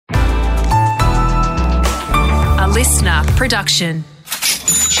listener production.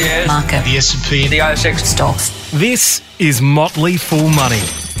 Shares, market, the S&P, the ASX, stocks. This is Motley Fool Money.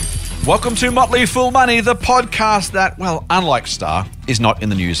 Welcome to Motley Fool Money, the podcast that, well, unlike Star, is not in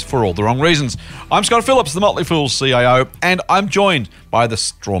the news for all the wrong reasons. I'm Scott Phillips, the Motley Fool's CIO, and I'm joined by the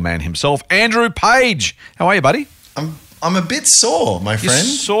straw man himself, Andrew Page. How are you, buddy? I'm a bit sore, my friend.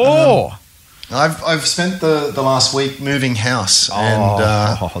 You're sore. I've spent the last week moving house, and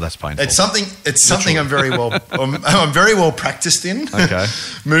that's painful. It's something I'm very well practiced in. Okay.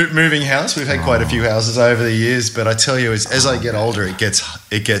 Moving house. We've had quite a few houses over the years, but I tell you, as I get older, it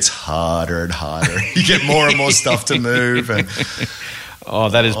gets harder and harder. You get more and more stuff to move, and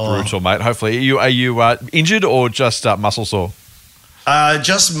that is brutal, mate. Hopefully, are you injured or just muscle sore?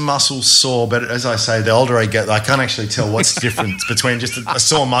 Just muscle sore, but as I say, the older I get, I can't actually tell what's different between just a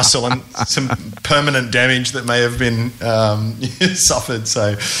sore muscle and some permanent damage that may have been suffered.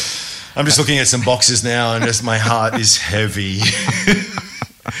 So I'm just looking at some boxes now, and just my heart is heavy.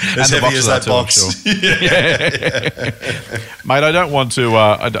 As heavy as that box. Sure. Yeah. Mate, I don't want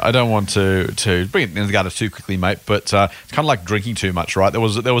to bring it in the gutter too quickly, mate, but it's kind of like drinking too much, right? There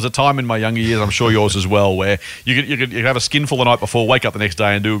was a time in my younger years, I'm sure yours as well, where you could have a skinful the night before, wake up the next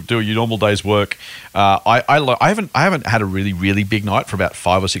day and do your normal day's work. I haven't had a really, really big night for about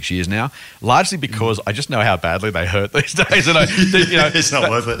 5 or 6 years now, largely because I just know how badly they hurt these days. And it's not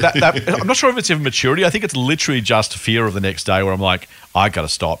worth it. I'm not sure if it's even maturity. I think it's literally just fear of the next day where I'm like, I got to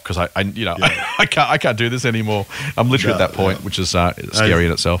stop because I can't do this anymore. I'm literally at that point, which is scary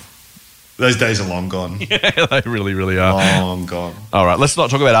in itself. Those days are long gone. Yeah, they really, really are. Long gone. All right, let's not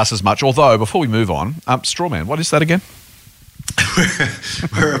talk about us as much. Although, before we move on, Strawman, what is that again?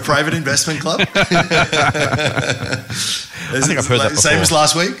 We're a private investment club. I think I've heard that before. Same as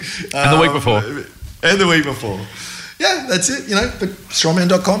last week. And the week before. And the week before. Yeah, that's it. But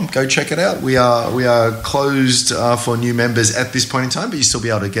strawman.com, go check it out. We are closed for new members at this point in time, but you still be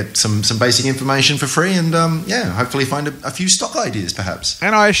able to get some basic information for free, and hopefully find a few stock ideas perhaps.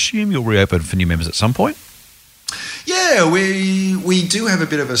 And I assume you'll reopen for new members at some point. Yeah, we do have a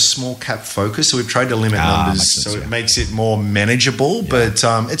bit of a small cap focus, so we've tried to limit numbers so it makes it more manageable. Yeah. But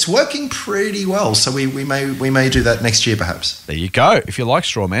it's working pretty well, so we may do that next year perhaps. There you go. If you like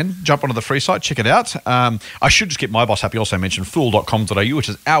Strawman, jump onto the free site, check it out. I should just get my boss happy. Also mention fool.com.au, which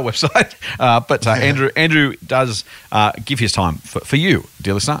is our website. But Andrew does give his time for you,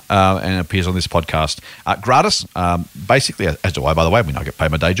 dear listener, and appears on this podcast gratis. Basically, as do I, by the way. I get paid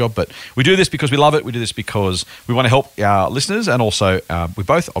my day job, but we do this because we love it. We do this because we want to help our listeners, and also we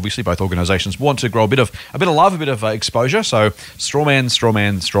both organisations want to grow a bit of love, a bit of exposure. So Strawman.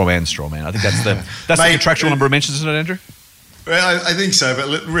 I think that's the contractual number of mentions, isn't it, Andrew? Well, I think so,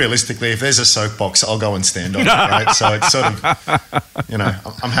 but realistically, if there's a soapbox, I'll go and stand on it, right? So it's sort of,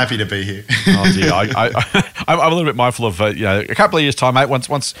 I'm happy to be here. Oh dear, I'm a little bit mindful of, a couple of years' time, mate. Once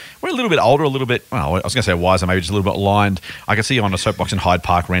we're a little bit older, I was going to say wiser, maybe just a little bit aligned. I can see you on a soapbox in Hyde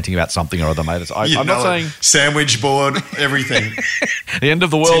Park ranting about something or other, mate. I'm not saying sandwich board, everything. The end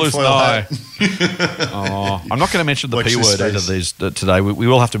of the world is nigh. I'm not going to mention the P word either of these today. We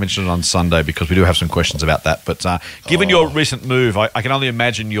will have to mention it on Sunday because we do have some questions about that. But given your recent move, I can only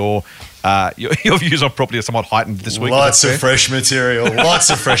imagine your views on property are somewhat heightened this week. Lots of fresh material,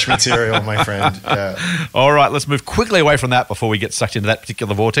 my friend. Yeah. All right, let's move quickly away from that before we get sucked into that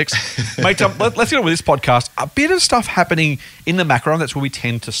particular vortex. Mate, let's get on with this podcast. A bit of stuff happening in the macro, and that's where we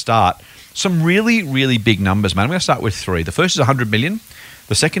tend to start. Some really, really big numbers, man. I'm going to start with 3. The first is 100 million.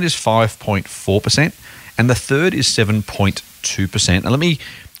 The second is 5.4%. And the third is 7.2%. Now, let me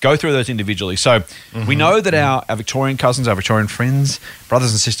go through those individually. So we know that our Victorian cousins, our Victorian friends,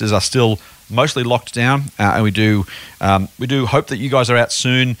 brothers and sisters are still mostly locked down, and we do hope that you guys are out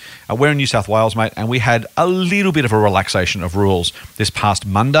soon. We're in New South Wales, mate, and we had a little bit of a relaxation of rules this past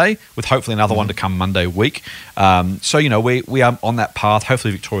Monday, with hopefully another one to come Monday week. So we are on that path.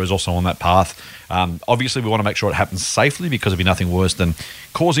 Hopefully Victoria is also on that path. Obviously, we want to make sure it happens safely because it'd be nothing worse than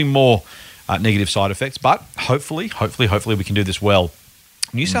causing more negative side effects. But hopefully we can do this well.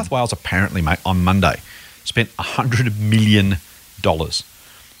 New South Wales apparently, mate, on Monday spent $100 million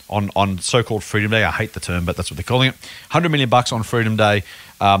on so-called Freedom Day. I hate the term, but that's what they're calling it. $100 million on Freedom Day.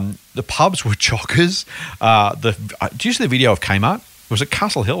 The pubs were chockers. Do you see the video of Kmart? Was it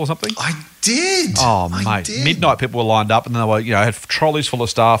Castle Hill or something? I did. Oh, mate. Midnight people were lined up, and they were, had trolleys full of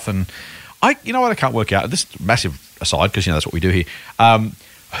stuff. And I can't work out. This massive aside, because that's what we do here.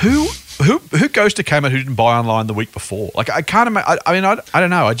 Who goes to Kmart who didn't buy online the week before? Like, I can't imagine. I don't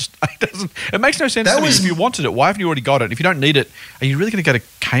know. It makes no sense to me. If you wanted it, why haven't you already got it? If you don't need it, are you really going to go to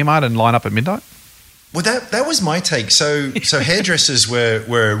Kmart and line up at midnight? Well, that was my take. So hairdressers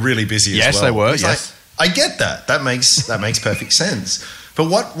were really busy as well. Yes, they were. Yes. I get that. That makes perfect sense. But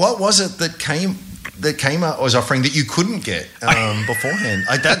what was it that Kmart was offering that you couldn't get beforehand?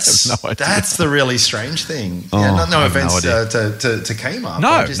 That's no idea. That's the really strange thing. Oh, yeah, no I have offense no to Kmart.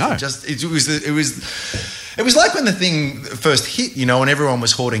 No, It was like when the thing first hit, you know, and everyone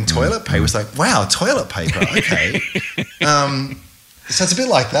was hoarding toilet paper. It was like, wow, toilet paper, okay. So it's a bit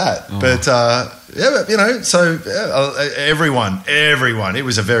like that. But, you know, so everyone, it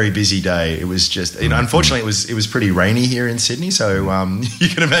was a very busy day. It was just, you know, unfortunately it was pretty rainy here in Sydney. So you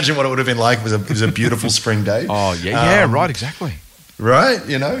can imagine what it would have been like. It was a beautiful spring day. Oh, yeah, right, exactly. Right,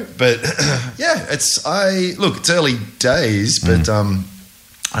 you know, but yeah, it's early days, but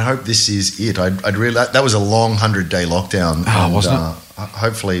I hope this is it. I'd really that was a long 100-day lockdown. Wasn't it?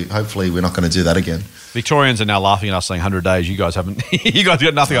 Hopefully we're not going to do that again. Victorians are now laughing at us saying 100 days. You guys haven't. You guys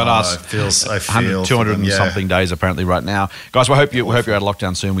got nothing on us. I feel 200 and something days apparently right now, guys. We hope you're out of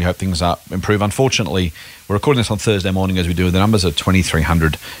lockdown soon. We hope things improve. Unfortunately, we're recording this on Thursday morning as we do. The numbers are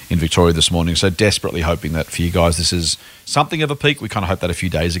 2,300 in Victoria this morning. So desperately hoping that for you guys this is something of a peak. We kind of hoped that a few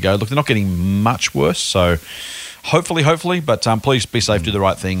days ago. Look, they're not getting much worse. So hopefully, but please be safe. Do the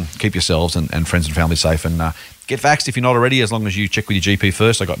right thing. Keep yourselves and friends and family safe, and get vaxxed if you're not already. As long as you check with your GP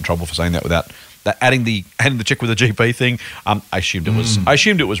first. I got in trouble for saying that without. That adding the check with the GP thing, I assumed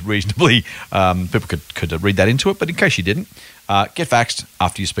it was reasonably people could read that into it. But in case you didn't, get vaxxed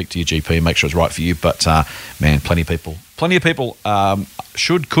after you speak to your GP and make sure it's right for you. But man, plenty of people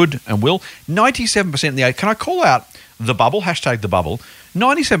should, could, and will. 97% in the age. Can I call out the bubble? #the bubble.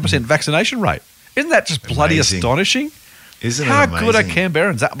 97% vaccination rate. Isn't that just bloody astonishing? Isn't How it amazing? good are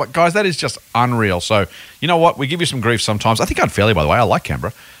Canberrans? Guys, that is just unreal. So you know what? We give you some grief sometimes. I think unfairly, by the way. I like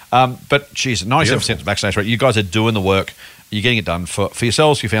Canberra. But, geez, 97% vaccination rate. You guys are doing the work. You're getting it done for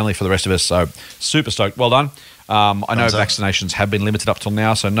yourselves, for your family, for the rest of us. So, super stoked. Well done. I know vaccinations have been limited up till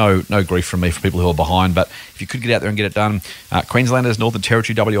now, so no grief from me for people who are behind. But if you could get out there and get it done, Queenslanders, Northern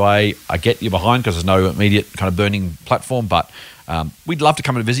Territory, WA, I get you behind because there's no immediate kind of burning platform. But we'd love to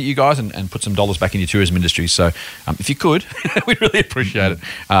come and visit you guys and put some dollars back in your tourism industry. So, if you could, we'd really appreciate it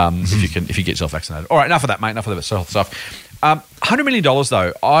if you get yourself vaccinated. All right, enough of that, mate. Enough of that stuff. $100 million,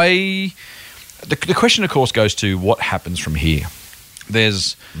 though. The question, of course, goes to what happens from here.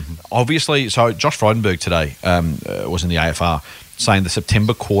 There's obviously, so Josh Frydenberg today was in the AFR saying the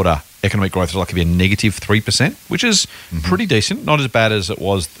September quarter economic growth is likely to be a negative 3%, which is pretty decent. Not as bad as it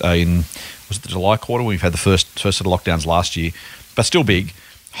was was it the July quarter when we've had the first set of lockdowns last year, but still big.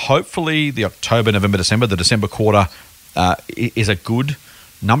 Hopefully, the October, November, December, the December quarter is a good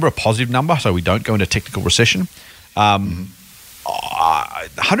number, a positive number, so we don't go into technical recession.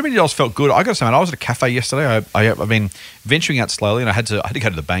 $100 million felt good. I got to say, man, I was at a cafe yesterday. I've been venturing out slowly, and I had to go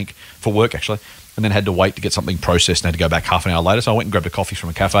to the bank for work actually, and then had to wait to get something processed and had to go back half an hour later. So I went and grabbed a coffee from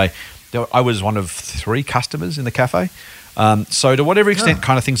a cafe. I was one of 3 customers in the cafe. So to whatever extent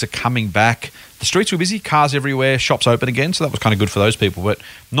kind of things are coming back, the streets were busy, cars everywhere, shops open again. So that was kind of good for those people, but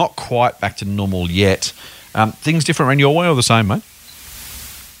not quite back to normal yet. Things different around your way or the same, mate?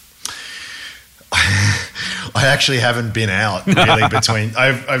 I actually haven't been out really between.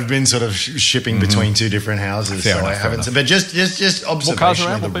 I've been sort of shipping between 2 different houses, Fair so enough, I haven't. But just observation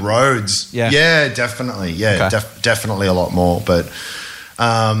around, of the roads. Yeah, definitely. Yeah, Okay. Definitely a lot more. But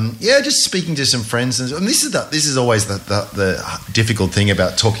just speaking to some friends, and this is always the difficult thing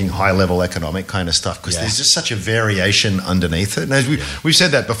about talking high level economic kind of stuff because there's just such a variation underneath it. And as we've said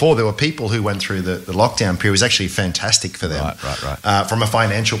that before, there were people who went through the lockdown period. It was actually fantastic for them, right. From a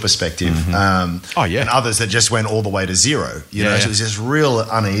financial perspective. And others that just went all the way to zero. You know, so it was this real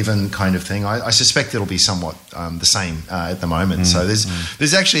uneven kind of thing. I suspect it'll be somewhat the same at the moment. So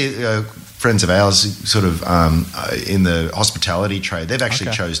there's actually friends of ours sort of in the hospitality trade. They've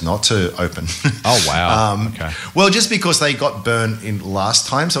actually chose not to open. Oh, wow. Well, just because they got burnt in last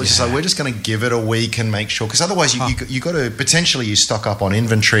time. So it's just like, we're just going to give it a week and make sure. Because otherwise you got to, potentially you stock up on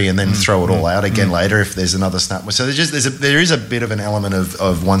inventory and then throw it all out again later if there's another snap. So there is a bit of an element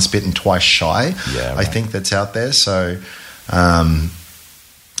of once bitten, twice shy, I think that's out there. So...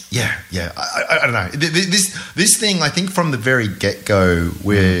 I don't know. This thing, I think from the very get-go,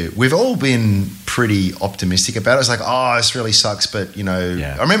 we've all been pretty optimistic about it. It's like, this really sucks, but, you know,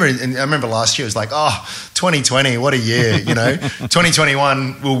 I remember last year it was like, 2020, what a year, you know.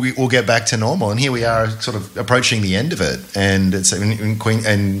 2021, we'll get back to normal. And here we are sort of approaching the end of it. And it's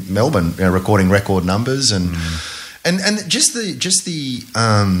in Melbourne, you know, recording record numbers and just the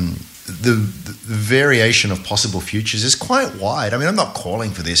variation of possible futures is quite wide. I mean, I'm not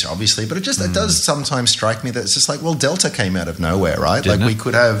calling for this, obviously, but it does sometimes strike me that it's just like, well, Delta came out of nowhere, right? Didn't like it? we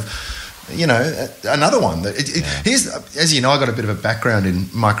could have another one. Here's, as you know, I got a bit of a background in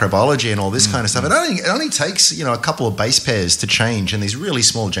microbiology and all this kind of stuff. It only takes a couple of base pairs to change in these really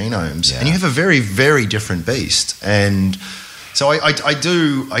small genomes, and you have a very, very different beast. And so I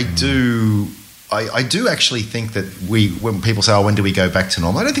do actually think that when people say, when do we go back to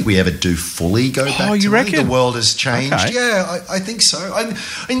normal? I don't think we ever do fully go back to normal. You reckon? The world has changed. Okay. Yeah, I think so.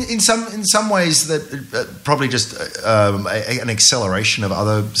 In some ways that probably just an acceleration of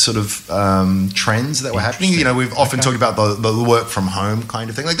other sort of trends that were happening. We've often talked about the work from home kind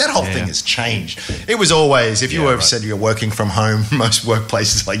of thing. Like that whole thing has changed. It was always, if you said you're working from home, most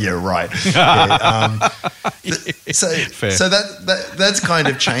workplaces are like, yeah, right. So that's kind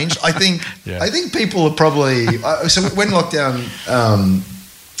of changed. I think people are probably so when lockdown I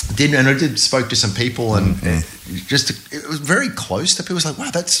did spoke to some people and it was very close to people. It was like, wow,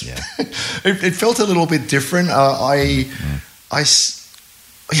 that's it felt a little bit different. I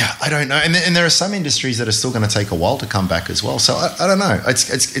don't know, and there are some industries that are still going to take a while to come back as well. So I don't know.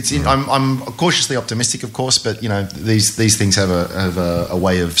 I'm cautiously optimistic, of course, but these things have a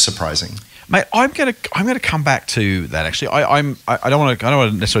way of surprising. Mate, I'm gonna come back to that. Actually, I don't want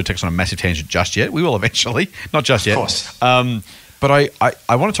to necessarily take us on a massive tangent just yet. We will eventually, not just yet. Of course. But I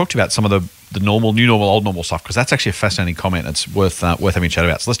want to talk to you about some of the normal, new normal, old normal stuff, because that's actually a fascinating comment. It's worth having a chat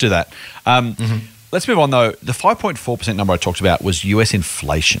about. So let's do that. Let's move on though. The 5.4% number I talked about was US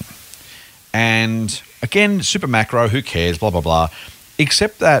inflation, and again, super macro. Who cares? Blah blah blah.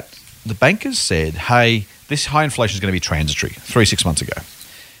 Except that the bankers said, "Hey, this high inflation is going to be transitory." 6 months ago,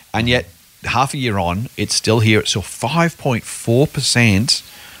 and yet, half a year on, it's still here. It's still 5.4%.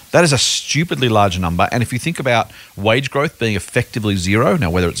 That is a stupidly large number. And if you think about wage growth being effectively zero, now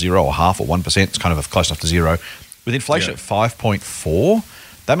whether it's 0 or half or 1%, it's kind of close enough to zero. With inflation at 5.4,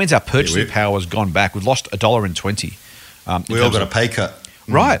 that means our purchasing power has gone back. We've lost $1.20. We all got a pay cut.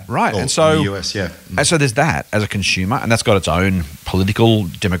 Right. And so in the US, and so there's that as a consumer, and that's got its own political,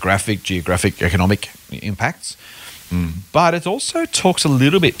 demographic, geographic, economic impacts. But it also talks a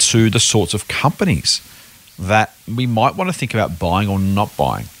little bit to the sorts of companies that we might want to think about buying or not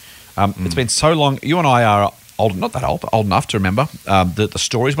buying. It's been so long. You and I are old, not that old, but old enough to remember the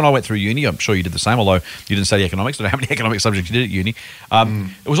stories when I went through uni. I'm sure you did the same, although you didn't study economics. I don't know how many economic subjects you did at uni.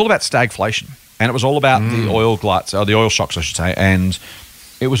 It was all about stagflation, and it was all about the oil gluts, or the oil shocks, I should say. And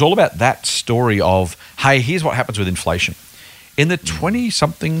it was all about that story of, hey, here's what happens with inflation. In the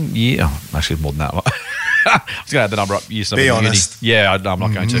 20-something year, actually more than that. I was going to add the number up. Be honest. Uni. Yeah, I'm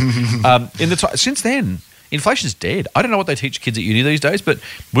not going to. Since then, inflation's dead. I don't know what they teach kids at uni these days, but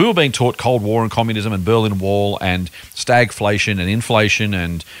we were being taught Cold War and communism and Berlin Wall and stagflation and inflation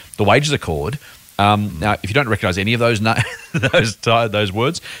and the wages accord. Now, if you don't recognise any of those those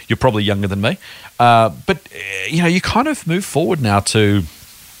words, you're probably younger than me. But you kind of move forward now to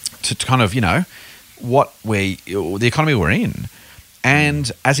kind of what the economy we're in,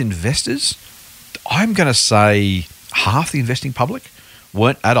 and as investors, I'm going to say half the investing public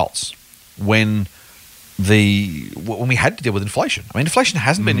weren't adults when we had to deal with inflation. I mean, inflation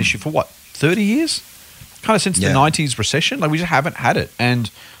hasn't been an issue for 30 years? Kind of since the 90s recession. Like, we just haven't had it. And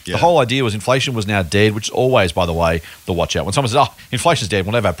the whole idea was inflation was now dead, which is always, by the way, the watch out. When someone says, inflation's dead,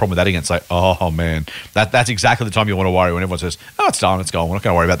 we'll never have a problem with that again. It's like, oh, man, that's exactly the time you want to worry when everyone says, it's done, it's gone. We're not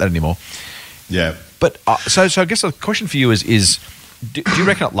going to worry about that anymore. Yeah. But so I guess the question for you is do you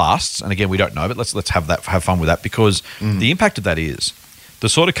reckon it lasts? And again, we don't know, but let's have fun with that, because the impact of that is the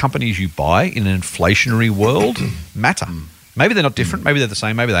sort of companies you buy in an inflationary world matter. Maybe they're not different, maybe they're the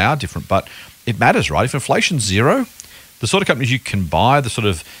same, maybe they are different, but it matters, right? If inflation's zero, the sort of companies you can buy, the sort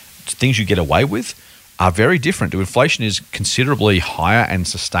of things you get away with are very different. If inflation is considerably higher and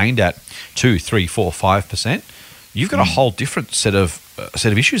sustained at 2, 3, 4, 5%, you've got a whole different set of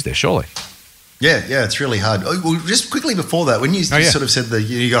issues there, surely. Yeah, it's really hard. Well, just quickly before that, when you sort of said that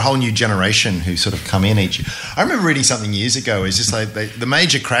you got a whole new generation who sort of come in each year. I remember reading something years ago. It's just like the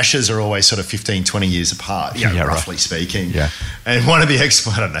major crashes are always sort of 15, 20 years apart, roughly speaking. Yeah. And one of the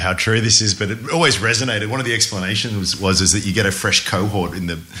I don't know how true this is, but it always resonated. One of the explanations was that you get a fresh cohort in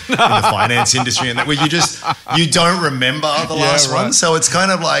the finance industry, and that where you don't remember the last one. So it's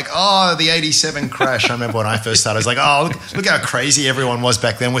kind of like, the 87 crash. I remember when I first started, I was like, look how crazy everyone was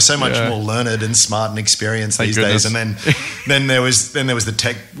back then. We're so much more learned and smart and experienced Thank these goodness. days. And then there was the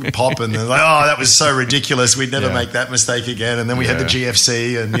tech pop, and they're like, oh, that was so ridiculous. We'd never Yeah. make that mistake again. And then we had the Yeah.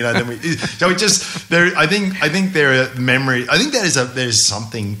 GFC, and then we. So it just there. I think there are memory. I think there's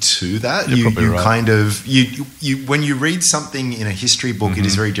something to that. You're probably right. Kind of you when you read something in a history book, it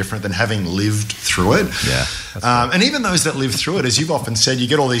is very different than having lived through it. Yeah, And even those that live through it, as you've often said, you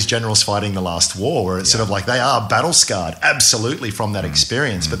get all these generals fighting the last war, where it's sort of like they are battle scarred, absolutely, from that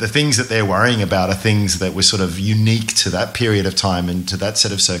experience. But the things that they're worrying about are things that were sort of unique to that period of time and to that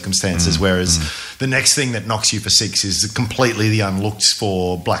set of circumstances. Whereas the next thing that knocks you for six is completely the unlooked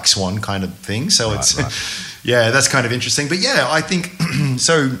for black swan kind of thing. So it's yeah, that's kind of interesting. But yeah, I think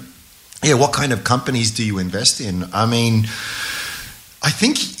so. Yeah, what kind of companies do you invest in? I mean,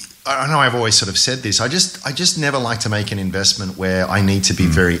 I know I've always sort of said this. I just never like to make an investment where I need to be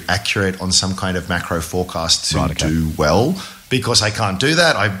very accurate on some kind of macro forecast to do well, because I can't do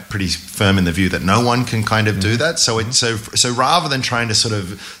that. I'm pretty firm in the view that no one can kind of do that. So rather than trying to sort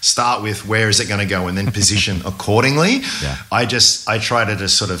of start with where is it going to go and then position accordingly, I try to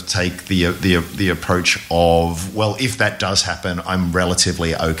just sort of take the approach of, well, if that does happen, I'm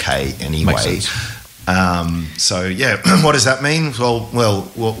relatively okay anyway. Makes sense. So yeah, what does that mean? Well,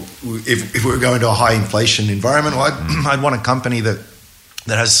 if we were going to a high inflation environment, I'd want a company that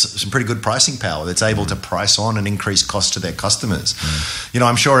has some pretty good pricing power, that's able to price on and increase cost to their customers. You know,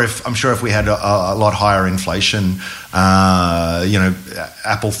 I'm sure if we had a lot higher inflation,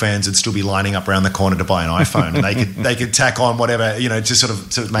 Apple fans would still be lining up around the corner to buy an iPhone, and they could tack on whatever,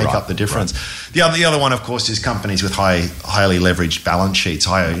 to make up the difference. Right. The other one, of course, is companies with highly leveraged balance sheets.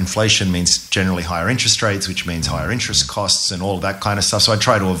 Higher inflation means generally higher interest rates, which means higher interest costs and all of that kind of stuff. So I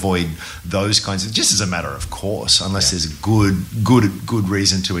try to avoid those kinds of, just as a matter of course, unless there's a good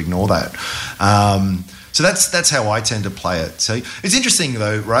reason to ignore that. So that's how I tend to play it. So it's interesting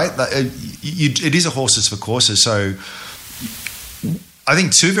though, right? It is a horses for courses. So I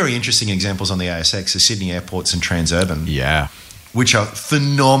think two very interesting examples on the ASX are Sydney Airports and Transurban. Yeah. Which are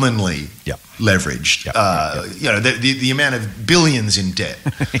phenomenally leveraged. The amount of billions in debt.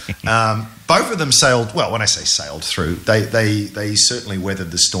 Both of them sailed, well, when I say sailed through, they certainly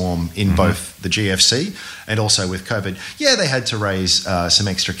weathered the storm in both the GFC and also with COVID. Yeah, they had to raise some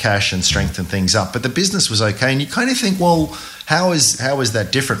extra cash and strengthen things up, but the business was okay. And you kind of think, well, how is that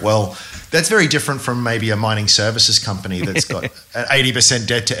different? Well, that's very different from maybe a mining services company that's got an 80%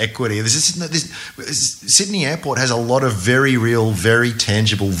 debt to equity. Sydney Airport has a lot of very real, very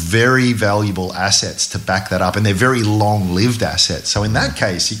tangible, very valuable assets to back that up, and they're very long-lived assets. So in that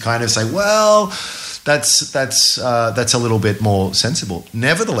case, you kind of say, well, that's a little bit more sensible.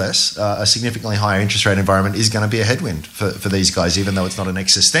 Nevertheless, a significantly higher interest rate environment is going to be a headwind for these guys, even though it's not an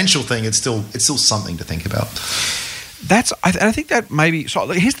existential thing. It's still something to think about. I think that maybe. So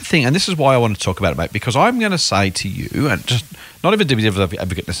here's the thing, and this is why I want to talk about it, mate. Because I'm going to say to you, and just not even to be an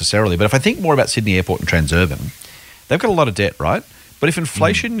advocate necessarily, but if I think more about Sydney Airport and Transurban, they've got a lot of debt, right? But if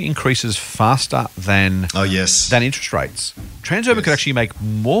inflation increases faster than interest rates, Transurban could actually make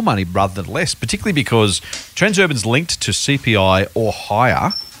more money rather than less, particularly because Transurban's linked to CPI or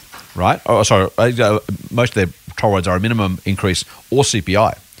higher, right? Oh, sorry, most of their toll roads are a minimum increase or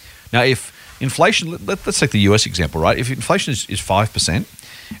CPI. Now, if inflation, let's take the US example, right? If inflation is 5%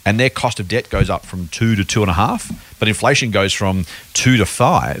 and their cost of debt goes up from 2 to 2.5, but inflation goes from 2 to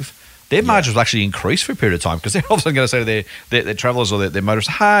 5, their margins will actually increase for a period of time, because they're all of a sudden going to say to their travellers or their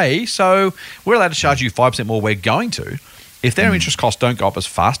motorists, hey, so we're allowed to charge you 5% more, we're going to. If their interest costs don't go up as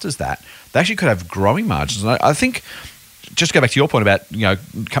fast as that, they actually could have growing margins. And I think, just to go back to your point about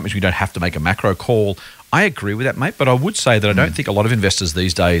companies we don't have to make a macro call, I agree with that, mate, but I would say that I don't think a lot of investors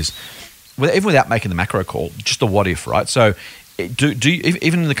these days, even without making the macro call, just a what if, right? So do you,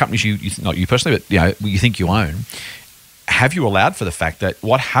 even in the companies not you personally, but you think you own, have you allowed for the fact that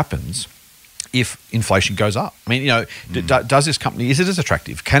what happens if inflation goes up? I mean, does this company, is it as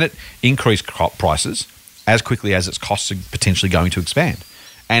attractive? Can it increase crop prices as quickly as its costs are potentially going to expand?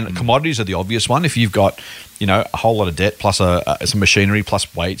 And commodities are the obvious one. If you've got, a whole lot of debt plus some machinery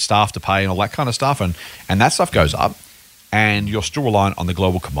plus wait staff to pay and all that kind of stuff, and that stuff goes up, and you're still reliant on the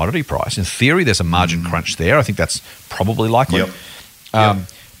global commodity price, in theory, there's a margin crunch there. I think that's probably likely.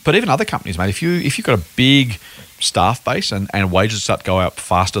 But even other companies, mate, if you've got a big staff base and wages start to go up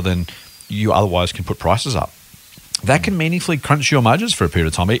faster than you otherwise can put prices up, that can meaningfully crunch your margins for a period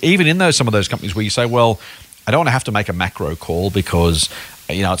of time. Even in some of those companies where you say, well, I don't want to have to make a macro call because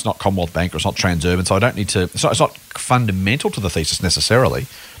it's not Commonwealth Bank or it's not Transurban, so I don't need to. It's not fundamental to the thesis necessarily.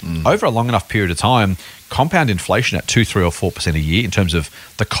 Over a long enough period of time, compound inflation at 2, 3, or 4% a year in terms of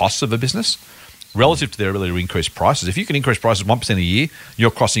the costs of a business relative to their ability to increase prices. If you can increase prices 1% a year,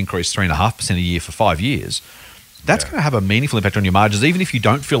 your costs increase 3.5% a year for 5 years. That's going to have a meaningful impact on your margins, even if you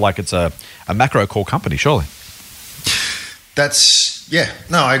don't feel like it's a macro core company, surely.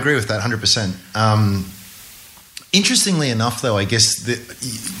 No, I agree with that 100%. Interestingly enough, though, I guess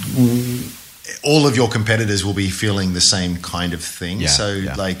all of your competitors will be feeling the same kind of thing.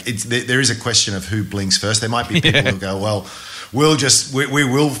 There is a question of who blinks first. There might be people who go, well, we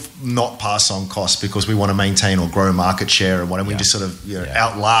will not pass on costs because we want to maintain or grow market share, and why don't we just sort of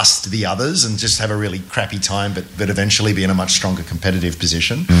outlast the others and just have a really crappy time, but eventually be in a much stronger competitive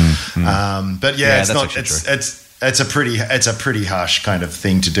position. It's a pretty harsh kind of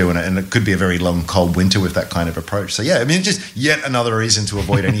thing to do, and it could be a very long, cold winter with that kind of approach. So just yet another reason to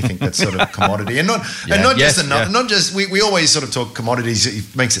avoid anything that's sort of commodity, and not just we always sort of talk commodities.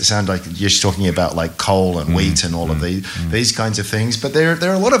 It makes it sound like you're just talking about like coal and wheat and all of these kinds of things, but there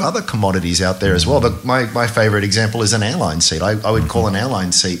are a lot of other commodities out there as well. But my favorite example is an airline seat. I would call an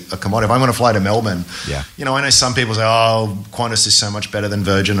airline seat a commodity. If I'm going to fly to Melbourne, I know some people say, "Oh, Qantas is so much better than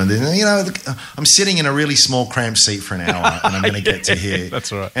Virgin," and I'm sitting in a really small cramped seat for an hour and I'm going to get to here.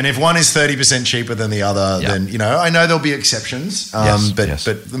 That's right. And if one is 30% cheaper than the other, then I know there'll be exceptions,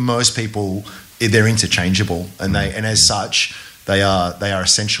 but most people, they're interchangeable, and as such they are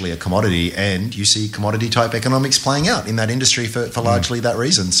essentially a commodity, and you see commodity type economics playing out in that industry for largely that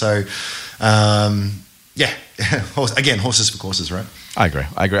reason. So horses for courses, right? I agree.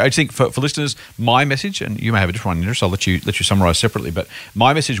 I think for listeners, my message, and you may have a different one, Andrew, so I'll let you summarize separately, but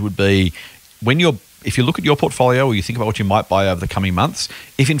my message would be, if you look at your portfolio or you think about what you might buy over the coming months,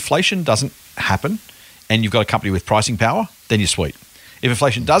 if inflation doesn't happen and you've got a company with pricing power, then you're sweet. If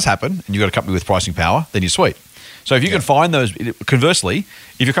inflation does happen and you've got a company with pricing power, then you're sweet. So if you can find those, conversely,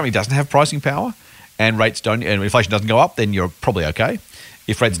 if your company doesn't have pricing power and inflation doesn't go up, then you're probably okay.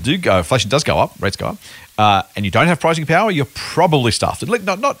 If inflation does go up, rates go up, and you don't have pricing power, you're probably stuffed. Not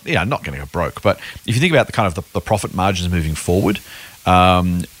going to go broke, but if you think about the kind of the profit margins moving forward,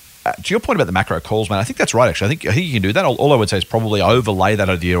 to your point about the macro calls, man, I think that's right, actually. I think you can do that. All I would say is probably overlay that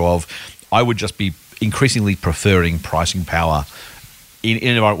idea of, I would just be increasingly preferring pricing power in an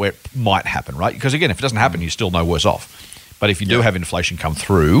environment where it might happen, right? Because again, if it doesn't happen, you're still no worse off. But if you do have inflation come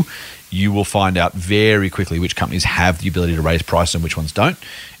through, you will find out very quickly which companies have the ability to raise prices and which ones don't.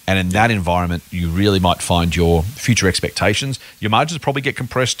 And in that environment, you really might find your future expectations. Your margins probably get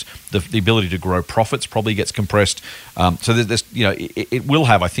compressed. The ability to grow profits probably gets compressed. So there's it will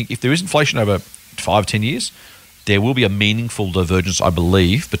have, I think, if there is inflation over 5-10 years, there will be a meaningful divergence, I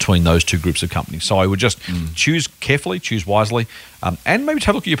believe, between those two groups of companies. So I would just choose carefully, choose wisely, and maybe take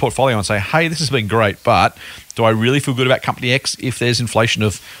a look at your portfolio and say, hey, this has been great, but do I really feel good about company X if there's inflation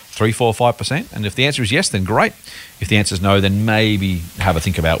of 3, 4, 5%? And if the answer is yes, then great. If the answer is no, then maybe have a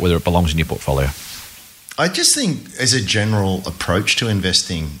think about whether it belongs in your portfolio. I just think as a general approach to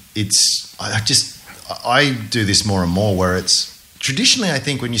investing, I do this more and more where it's, traditionally, I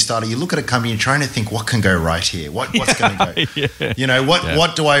think when you start, you look at a company, you're trying to think what can go right here, what's going to go.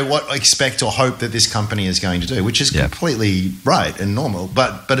 What do I expect or hope that this company is going to do, which is completely right and normal.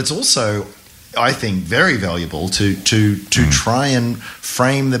 But it's also, I think, very valuable to try and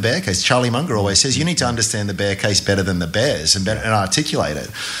frame the bear case. Charlie Munger always says you need to understand the bear case better than the bears and articulate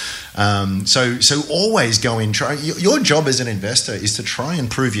it. So always go in. Your job as an investor is to try and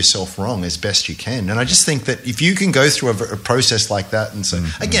prove yourself wrong as best you can. And I just think that if you can go through a process like that, and so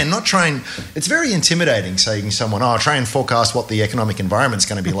again, it's very intimidating saying to someone, try and forecast what the economic environment's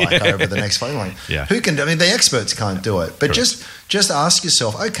going to be like over the next 5 years. Who can? I mean, the experts can't do it. But just ask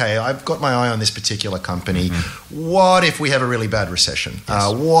yourself, okay, I've got my eye on this particular company. What if we have a really bad recession?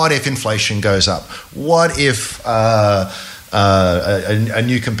 What if inflation goes up? What if a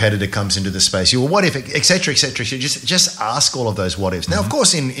new competitor comes into the space? What if, et cetera, et cetera. So just ask all of those what ifs. Now, of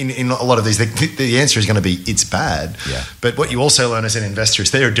course, in a lot of these, the answer is going to be it's bad. But what you also learn as an investor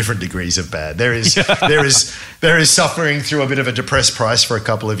is there are different degrees of bad. There is suffering through a bit of a depressed price for a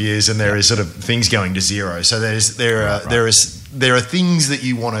couple of years, and there is sort of things going to zero. So there are things that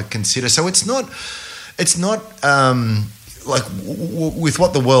you want to consider. So it's not like with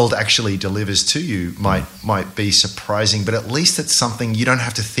what the world actually delivers to you might be surprising, but at least it's something you don't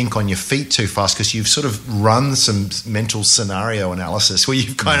have to think on your feet too fast, because you've sort of run some mental scenario analysis where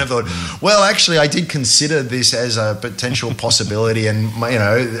you've kind of thought, well, actually, I did consider this as a potential possibility, and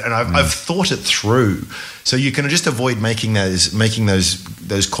I've thought it through. So you can just avoid making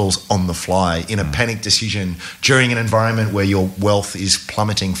those calls on the fly in a panic decision during an environment where your wealth is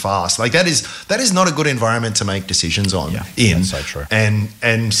plummeting fast. Like that is not a good environment to make decisions on. in. That's so true.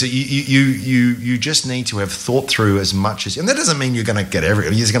 And so you just need to have thought through as much as, and that doesn't mean you're going to get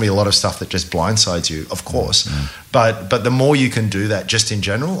everything. There's going to be a lot of stuff that just blindsides you, of course. But the more you can do that, just in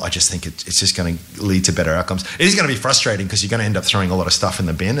general, I just think it's just going to lead to better outcomes. It is going to be frustrating because you're going to end up throwing a lot of stuff in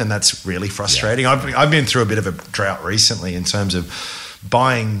the bin, and that's really frustrating. I've been through a bit of a drought recently in terms of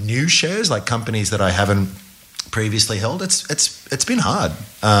buying new shares, like companies that I haven't previously held. It's been hard,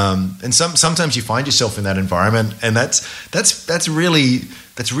 and sometimes you find yourself in that environment, and that's really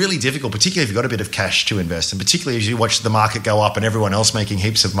difficult, particularly if you've got a bit of cash to invest, and particularly as you watch the market go up and everyone else making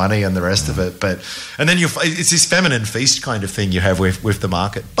heaps of money and the rest of it. And then it's this feminine feast kind of thing you have with the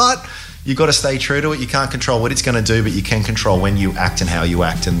market, but you've got to stay true to it. You can't control what it's going to do, but you can control when you act and how you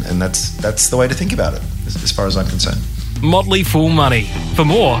act, and that's the way to think about it, as far as I'm concerned. Motley Fool Money. For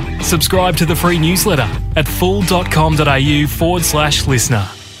more, subscribe to the free newsletter at fool.com.au/listener.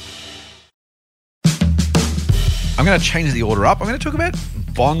 I'm going to change the order up. I'm going to talk about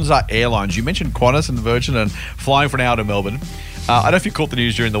Bonza Airlines. You mentioned Qantas and Virgin and flying for an hour to Melbourne. I don't know if you caught the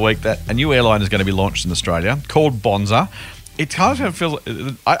news during the week that a new airline is going to be launched in Australia called Bonza. It kind of feels,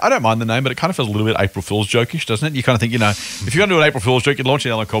 I don't mind the name, but it kind of feels a little bit April Fool's joke-ish, doesn't it? You kind of think, if you're going to do an April Fool's joke, you'd launch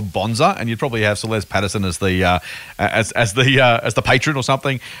an airline called Bonza, and you'd probably have Celeste Patterson as the patron or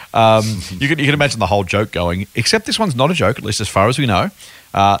something. You can imagine the whole joke going. Except this one's not a joke, at least as far as we know.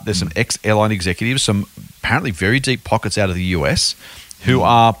 There's some ex-airline executives, some apparently very deep pockets out of the US, who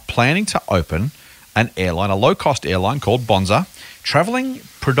are planning to open an airline, a low-cost airline called Bonza, traveling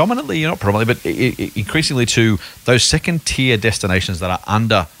predominantly, not predominantly, but increasingly to those second-tier destinations that are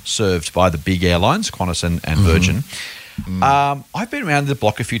underserved by the big airlines, Qantas and Virgin. I've been around the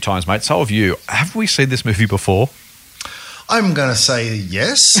block a few times, mate. So have you. Have we seen this movie before? I'm going to say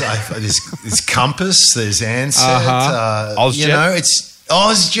yes. There's Compass, there's Ansett. Ozjet. It's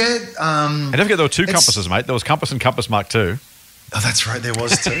Ozjet. And don't forget there were two Compasses, mate. There was Compass and Compass Mark II. Oh, that's right. There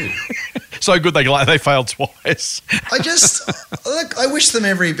was too. So good they failed twice. I wish them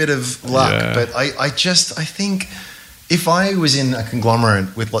every bit of luck, but I think if I was in a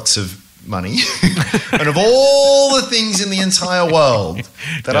conglomerate with lots of money and of all the things in the entire world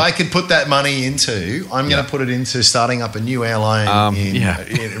that I could put that money into, I'm going to put it into starting up a new airline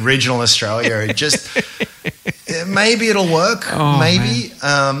in regional Australia. It just maybe it'll work,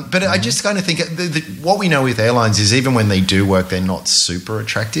 but I just kind of think what we know with airlines is even when they do work, they're not super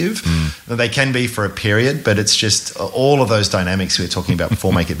attractive. They can be for a period, but it's just all of those dynamics we were talking about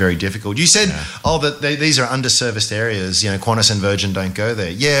before make it very difficult. You said, these are underserviced areas. Qantas and Virgin don't go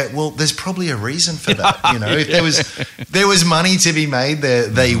there. Yeah, well, there's probably a reason for that. If there was money to be made there,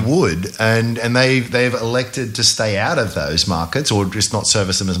 they would, and they've elected to stay out of those markets or just not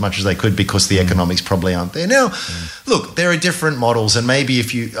service them as much as they could because the economics probably aren't there. Now, look, there are different models, and maybe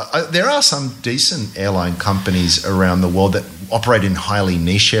if you there are some decent airline companies around the world that operate in highly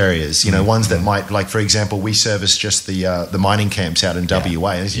niche areas. Ones that might, like for example, we service just the mining camps out in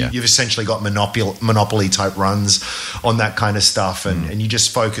WA. You've essentially got monopoly type runs on that kind of stuff, and you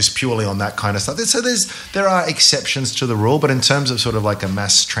just focus purely on that kind of stuff. So there are exceptions to the rule, but in terms of sort of like a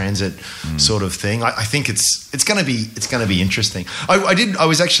mass transit sort of thing, I think it's going to be interesting. I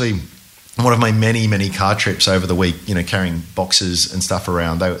was actually one of my many car trips over the week, carrying boxes and stuff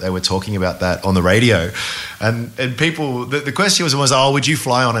around. They were talking about that on the radio, and people. The question was, would you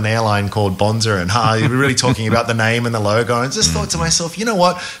fly on an airline called Bonza? And you were really talking about the name and the logo. And I just thought to myself, you know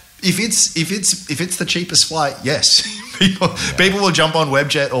what? If it's the cheapest flight, yes, people will jump on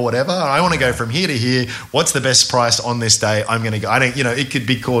Webjet or whatever. I want to go from here to here. What's the best price on this day? I'm going to go. It could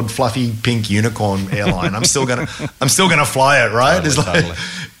be called Fluffy Pink Unicorn Airline. I'm still gonna fly it, right? Totally.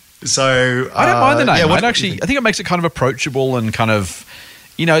 So I don't mind the name. I think it makes it kind of approachable and kind of,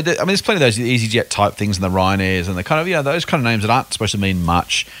 there's plenty of those EasyJet type things and the Ryanairs and the kind of, those kind of names that aren't supposed to mean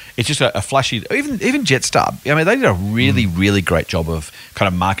much. It's just a flashy, even Jetstar. They did a really, really great job of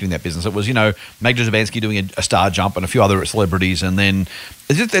kind of marketing that business. It was, Magda Szubanski doing a star jump and a few other celebrities, and then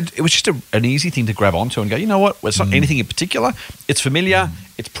it was just an easy thing to grab onto and go, you know what? It's not anything in particular. It's familiar.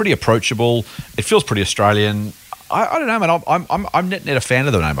 It's pretty approachable. It feels pretty Australian. I don't know, man. I'm net a fan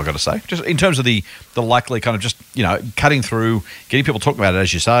of the name, I've got to say. Just in terms of the likely kind of just, cutting through, getting people talking about it,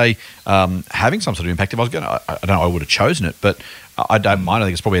 as you say, having some sort of impact. If I was going to, I don't know, I would have chosen it, but I don't mind. I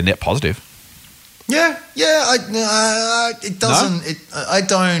think it's probably a net positive. Yeah. It doesn't. No? I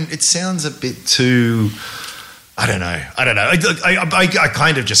don't. It sounds a bit too. I don't know. I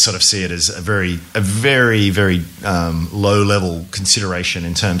kind of just sort of see it as a very, very low level consideration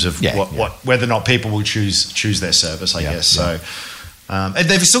in terms of whether or not people will choose their service. I guess so. And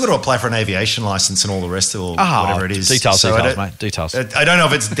they've still got to apply for an aviation license and all the rest of whatever it is. Details, mate. Details. I don't know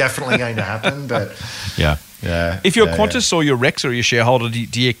if it's definitely going to happen, but Yeah. If you're Qantas or you're Rex or you're a shareholder,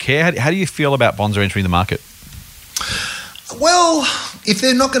 do you care? How do you feel about Bonza entering the market? Well, if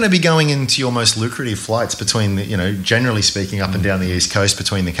they're not going to be going into your most lucrative flights between, generally speaking, up and down the East Coast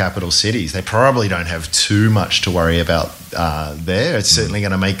between the capital cities, they probably don't have too much to worry about there. It's certainly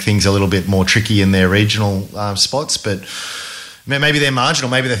going to make things a little bit more tricky in their regional spots, but maybe they're marginal.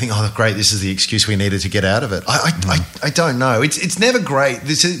 Maybe they think, oh, great, this is the excuse we needed to get out of it. I don't know. It's never great.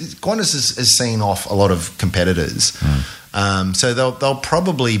 Qantas has seen off a lot of competitors, so they'll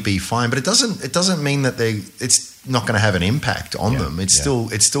probably be fine. But it doesn't mean that it's not going to have an impact on them. It's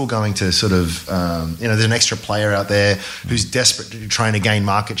still going to sort of there's an extra player out there who's desperately trying to gain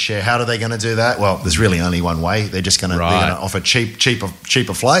market share. How are they going to do that? Well, there's really only one way. They're just going to offer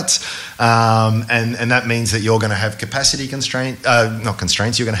cheaper flights, and that means that you're going to have capacity not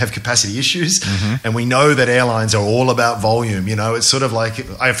constraints. You're going to have capacity issues, and we know that airlines are all about volume. It's sort of like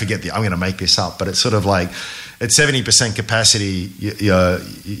I'm going to make this up, but it's sort of like at 70% capacity,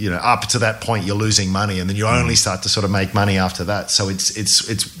 up to that point, you're losing money, and then you only start to sort of make money after that. So it's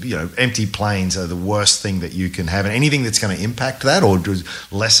empty planes are the worst thing that you can have, and anything that's going to impact that or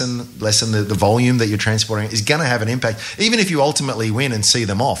lessen the volume that you're transporting is going to have an impact. Even if you ultimately win and see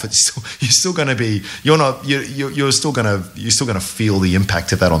them off, you're still going to feel the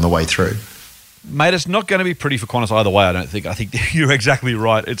impact of that on the way through. Mate, it's not going to be pretty for Qantas either way, I don't think. I think you're exactly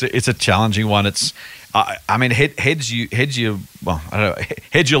right. It's a challenging one. It's, heads you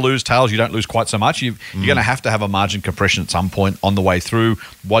lose, tails you don't lose quite so much. You're going to have a margin compression at some point on the way through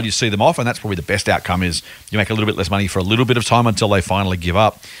while you see them off, and that's probably the best outcome is you make a little bit less money for a little bit of time until they finally give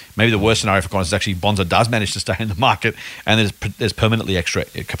up. Maybe the worst scenario for Qantas is actually Bonza does manage to stay in the market and there's permanently extra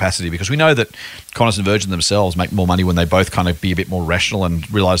capacity, because we know that Qantas and Virgin themselves make more money when they both kind of be a bit more rational and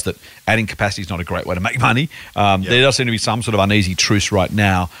realise that adding capacity is not a great way to make money. There does seem to be some sort of uneasy truce right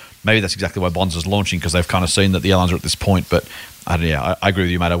now. Maybe that's exactly why Bonza's launching, because they've kind of seen that the airlines are at this point. But I agree with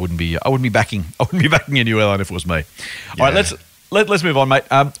you, mate. I wouldn't be backing a new airline if it was me. All right, let's move on, mate.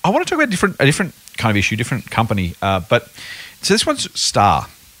 I want to talk about a different kind of issue, different company. But so this one's Star,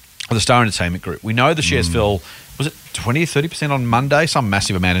 or the Star Entertainment Group. We know the shares fell, was it 20 or 30% on Monday? Some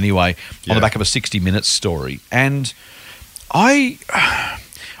massive amount anyway, on the back of a 60 Minutes story. And I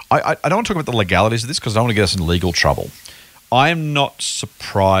don't want to talk about the legalities of this because I don't want to get us in legal trouble. I am not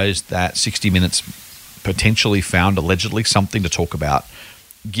surprised that 60 Minutes potentially found allegedly something to talk about,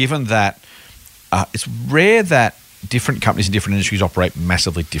 given that it's rare that different companies in different industries operate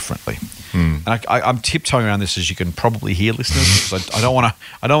massively differently. And I'm tiptoeing around this, as you can probably hear, listeners, because I don't want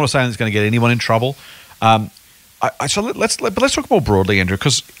to say it's going to get anyone in trouble. So let's talk more broadly, Andrew,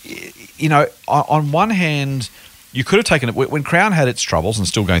 because on one hand, you could have taken it when Crown had its troubles and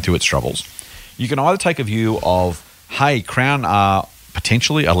still going through its troubles. You can either take a view of, hey, Crown are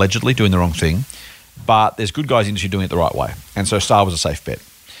potentially, allegedly doing the wrong thing, but there's good guys in the industry doing it the right way. And so Star was a safe bet.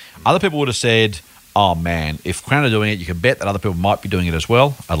 Other people would have said, oh man, if Crown are doing it, you can bet that other people might be doing it as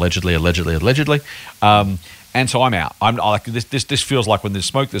well. Allegedly. And so I'm out. I'm like, this feels like when there's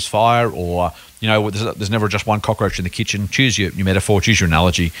smoke, there's fire, or, there's never just one cockroach in the kitchen. Choose your metaphor, choose your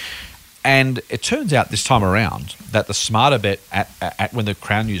analogy. And it turns out this time around that the smarter bet at when the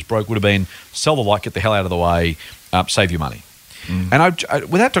Crown news broke would have been sell the lot, get the hell out of the way, save your money. And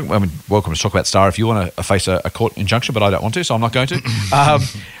without talking, welcome to talk about Star if you want to face a court injunction, but I don't want to, so I'm not going to.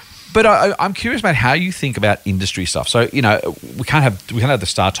 But I'm curious about how you think about industry stuff. So we can't have the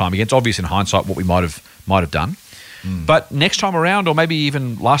Star time again. It's obvious in hindsight what we might have done. But next time around, or maybe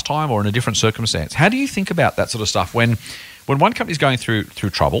even last time, or in a different circumstance, how do you think about that sort of stuff when one company's going through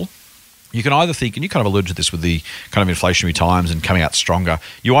trouble? You can either think, and you kind of alluded to this with the kind of inflationary times and coming out stronger,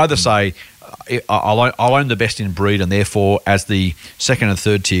 you either say, I'll own the best in breed, and therefore, as the second and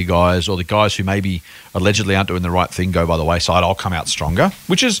third tier guys, or the guys who maybe allegedly aren't doing the right thing go by the wayside, I'll come out stronger,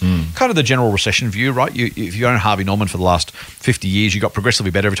 which is kind of the general recession view, right? If you own Harvey Norman for the last 50 years, you got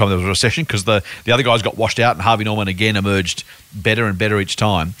progressively better every time there was a recession because the other guys got washed out and Harvey Norman again emerged better and better each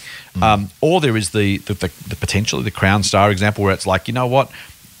time. Or there is the potentially the Crown Star example where it's like, you know what?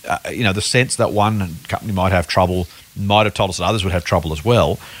 The sense that one company might have trouble might have told us that others would have trouble as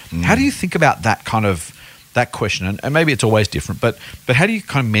well. How do you think about that kind of that question? And maybe it's always different, but how do you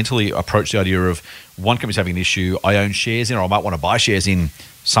kind of mentally approach the idea of one company's having an issue, I own shares in, or I might want to buy shares in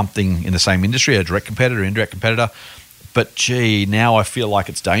something in the same industry, a direct competitor, indirect competitor, but gee, now I feel like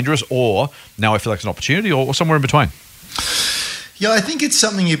it's dangerous, or now I feel like it's an opportunity, or somewhere in between? Yeah, I think it's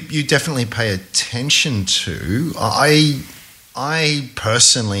something you definitely pay attention to. I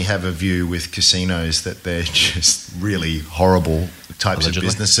personally have a view with casinos that they're just really horrible types Allegedly.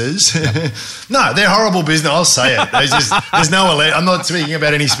 of businesses. No, they're horrible business. I'll say it. I'm not speaking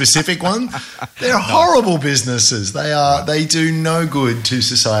about any specific one. They're horrible businesses. They do no good to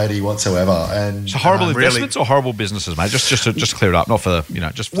society whatsoever. And So horrible investments or horrible businesses, mate? Just to clear it up, not for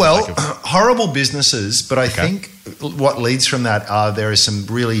just. For the sake of- horrible businesses. But I think what leads from that there are some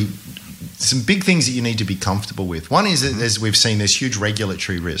big things that you need to be comfortable with. One is, as we've seen, there's huge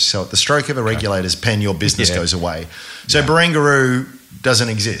regulatory risk. So at the stroke of a regulator's pen, your business goes away. So Barangaroo doesn't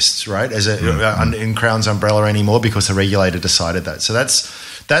exist, right, as in Crown's umbrella anymore because the regulator decided that. So that's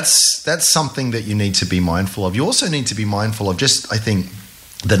something that you need to be mindful of. You also need to be mindful of just, I think,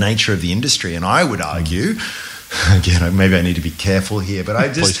 the nature of the industry. And I would argue, again, maybe I need to be careful here,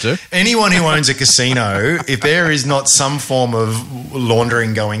 but Please do. anyone who owns a casino, if there is not some form of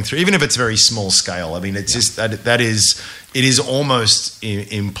laundering going through, even if it's very small scale, I mean, it's just it is almost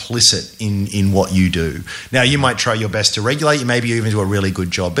implicit in what you do. Now, you might try your best to regulate, you maybe even do a really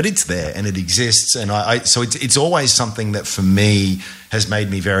good job, but it's there and it exists. And so it's always something that for me has made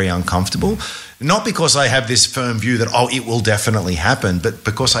me very uncomfortable. Not because I have this firm view that, it will definitely happen, but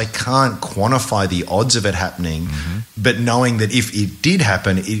because I can't quantify the odds of it happening, but knowing that if it did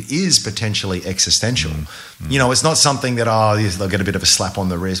happen, it is potentially existential. It's not something that, they'll get a bit of a slap on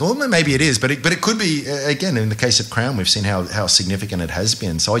the wrist. Well, maybe it is, but it could be, again, in the case of Crown, we've seen how significant it has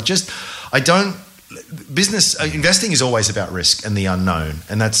been. So investing is always about risk and the unknown,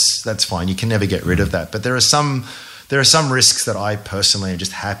 and that's fine. You can never get rid of that. But there are some risks that I personally am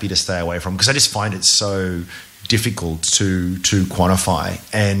just happy to stay away from because I just find it so difficult to quantify,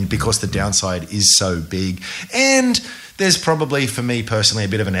 and because the downside is so big. And there's probably, for me personally, a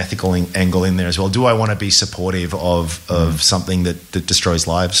bit of an ethical angle in there as well. Do I want to be supportive of something that destroys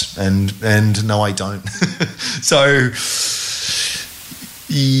lives? And no, I don't. So,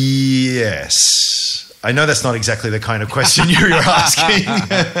 yes. I know that's not exactly the kind of question you were asking.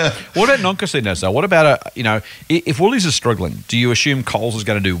 What about non-casinos, though? What about, if Woolies is struggling, do you assume Coles is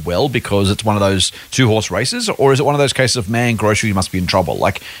going to do well because it's one of those two-horse races? Or is it one of those cases of, man, grocery must be in trouble?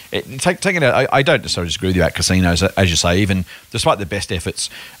 Like, taking it out, I don't necessarily disagree with you about casinos, as you say, even despite the best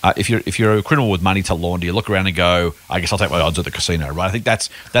efforts. If you're a criminal with money to launder, you look around and go, I guess I'll take my odds at the casino, right? I think that's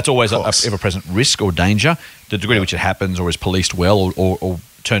always a ever-present risk or danger. The degree to which it happens or is policed well or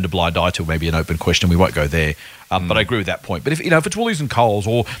turned a blind eye to maybe an open question. We won't go there. But I agree with that point. But if it's Woolies and Coles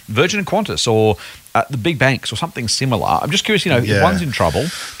or Virgin and Qantas or the big banks or something similar, I'm just curious, if one's in trouble,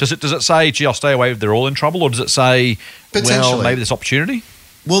 does it say, gee, I'll stay away if they're all in trouble? Or does it say, well, maybe there's opportunity?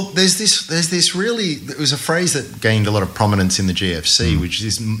 Well, there was a phrase that gained a lot of prominence in the GFC, which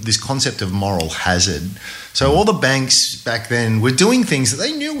is this concept of moral hazard. So all the banks back then were doing things that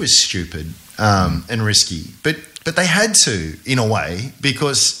they knew was stupid and risky, but they had to, in a way,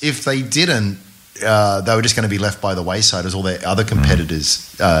 because if they didn't, they were just going to be left by the wayside as all their other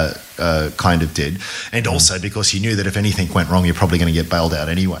competitors kind of did, and also because you knew that if anything went wrong, you're probably going to get bailed out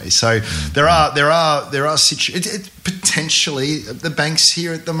anyway. So there are potentially the banks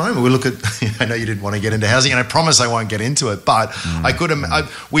here at the moment. We look at. I know you didn't want to get into housing, and I promise I won't get into it. But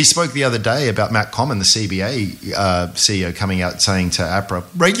we spoke the other day about Matt Common, the CBA CEO, coming out saying to APRA,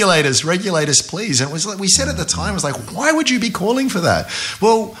 regulators, please. And it was like we said at the time, it was like, why would you be calling for that?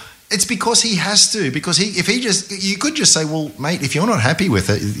 Well, it's because he has to. Because you could just say, well, mate, if you're not happy with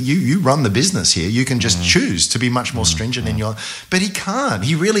it, you run the business here. You can just choose to be much more stringent in your. But he can't.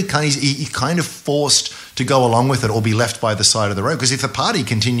 He really can't. He's kind of forced to go along with it or be left by the side of the road. Because if the party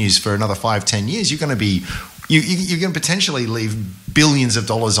continues for another 5-10 years, you're going to be. You're going to potentially leave billions of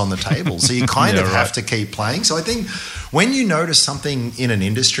dollars on the table. So you kind of have to keep playing. So I think when you notice something in an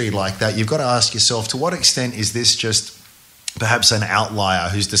industry like that, you've got to ask yourself, to what extent is this just perhaps an outlier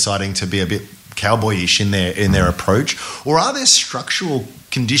who's deciding to be a bit cowboyish in their approach, or are there structural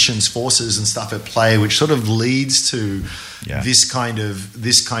conditions, forces, and stuff at play which sort of leads to this kind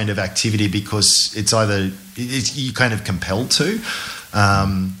of activity because it's either you're kind of compelled to.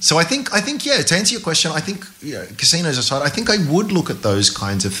 So I think to answer your question, I think casinos aside, I think I would look at those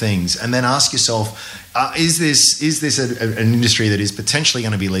kinds of things and then ask yourself, is this an industry that is potentially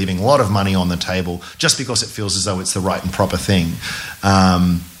going to be leaving a lot of money on the table just because it feels as though it's the right and proper thing,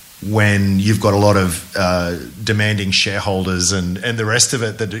 when you've got a lot of demanding shareholders and the rest of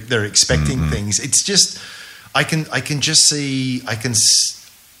it that they're expecting things. It's just I can just see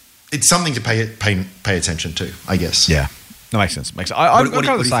it's something to pay attention to, I guess. Yeah. That makes sense. I'm kind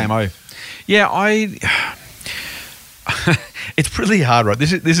of the same. It's really hard, right?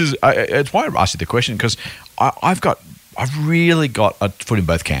 This is it's why I asked you the question, because I've really got a foot in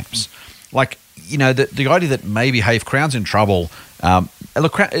both camps. Like, the idea that maybe, hey, if Crown's in trouble, And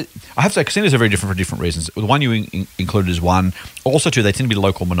look, I have to say, casinos are very different for different reasons. The one you included is one. Also, two, they tend to be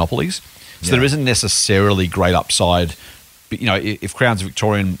local monopolies. So there isn't necessarily great upside. But, you know, if Crown's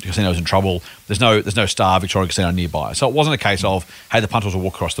Victorian casino's in trouble, there's no Star Victorian casino nearby. So it wasn't a case of, hey, the punters will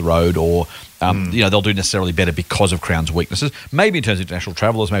walk across the road, or you know, they'll do necessarily better because of Crown's weaknesses. Maybe in terms of international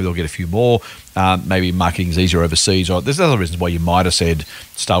travellers, maybe they'll get a few more. Maybe marketing's easier overseas, or there's other reasons why you might have said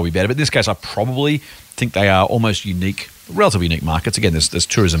Star will be better. But in this case, I probably think they are almost unique, relatively unique markets. Again, there's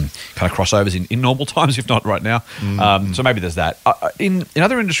tourism kind of crossovers in normal times, if not right now. So maybe there's that. In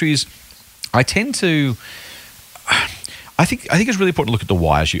other industries, I tend to. I think it's really important to look at the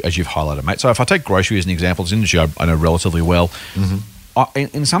why, as you've highlighted, mate. So if I take grocery as an example, it's an industry I know relatively well.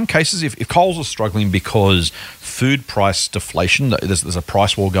 In some cases, if Coles is struggling because food price deflation, there's a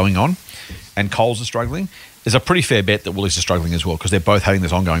price war going on, and Coles is struggling, there's a pretty fair bet that Woolies is struggling as well, because they're both having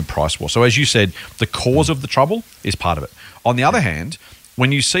this ongoing price war. So as you said, the cause of the trouble is part of it. On the other hand,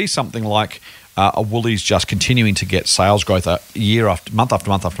 when you see something like a Woolies just continuing to get sales growth month after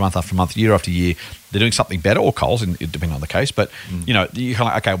month, year after year, they're doing something better, or Coles, depending on the case. But, you know, you're kind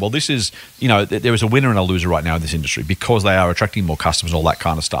of like, okay, well, this is, you know, there is a winner and a loser right now in this industry because they are attracting more customers and all that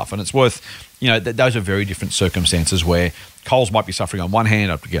kind of stuff. And it's worth, you know, those are very different circumstances where Coles might be suffering on one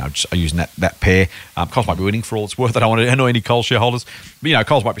hand. I'm using that pair. Coles might be winning for all it's worth. I don't want to annoy any Coles shareholders. But, you know,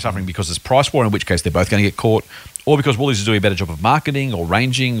 Coles might be suffering because there's price war, in which case they're both going to get caught, or because Woolies is doing a better job of marketing or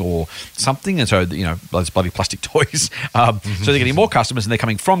ranging or something, and so, you know, those bloody plastic toys. So they're getting more customers and they're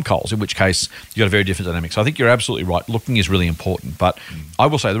coming from Coles, in which case you've got a very different dynamic. So I think you're absolutely right. Looking is really important. But I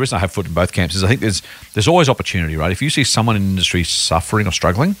will say the reason I have foot in both camps is I think there's always opportunity, right? If you see someone in an industry suffering or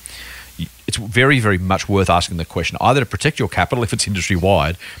struggling, it's very, very much worth asking the question, either to protect your capital if it's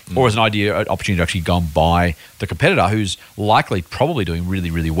industry-wide, or as an opportunity to actually go and buy the competitor who's likely probably doing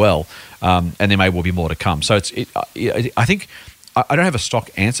really, really well, and there may well be more to come. So I think I don't have a stock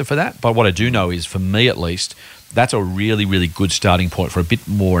answer for that, but what I do know is, for me at least, that's a really, really good starting point for a bit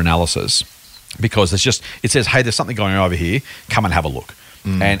more analysis, because it says, hey, there's something going on over here, come and have a look.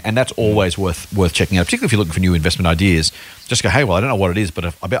 And that's always worth checking out, particularly if you're looking for new investment ideas. Just go, hey, well, I don't know what it is,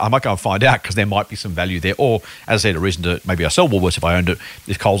 but I might go and find out, because there might be some value there. Or, as I said, a reason to maybe I sell Woolworths if I owned it.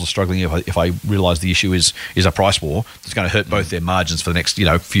 If Coles is struggling, if I realise the issue is a price war, it's going to hurt both their margins for the next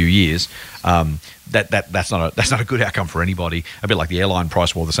few years. That's not a good outcome for anybody. A bit like the airline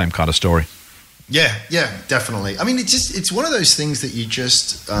price war, the same kind of story. Yeah, definitely. I mean, it's one of those things that you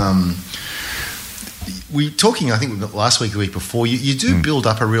just. I think last week, the week before, you do build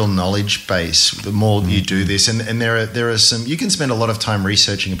up a real knowledge base the more you do this, and there are some, you can spend a lot of time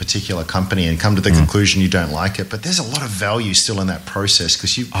researching a particular company and come to the conclusion you don't like it, but there's a lot of value still in that process,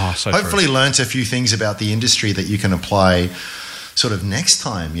 because you've hopefully learnt a few things about the industry that you can apply sort of next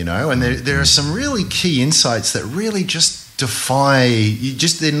time, you know, and there are some really key insights that really just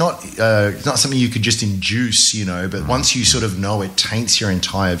they're not something you could just induce, you know, but once you sort of know, it taints your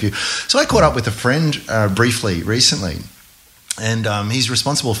entire view. So I caught up with a friend briefly recently, and he's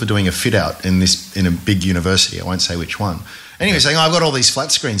responsible for doing a fit out in a big university. I won't say which one. Anyway, saying, I've got all these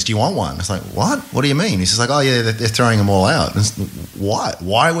flat screens. Do you want one? I was like, what? What do you mean? He says, like, oh yeah, they're throwing them all out. And why?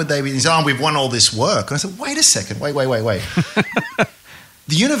 Why would they be? He said, oh, we've won all this work. And I said, wait a second, wait. The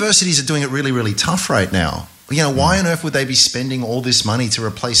universities are doing it really, really tough right now. You know, why on earth would they be spending all this money to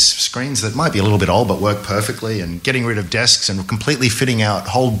replace screens that might be a little bit old but work perfectly, and getting rid of desks and completely fitting out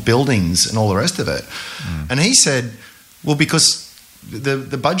whole buildings and all the rest of it? And he said, well, because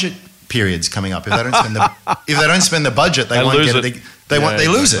the budget period's coming up. If they don't spend the budget, they won't get it. They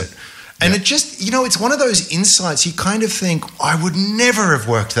lose it. And it just, you know, it's one of those insights you kind of think, I would never have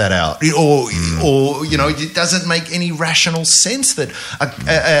worked that out. Or you know, it doesn't make any rational sense that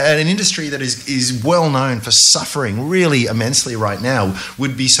an industry that is well known for suffering really immensely right now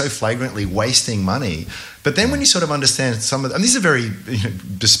would be so flagrantly wasting money. But then when you sort of understand some of, and this is a very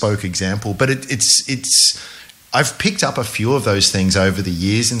bespoke example, but it's I've picked up a few of those things over the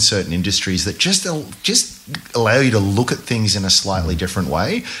years in certain industries that just allow you to look at things in a slightly different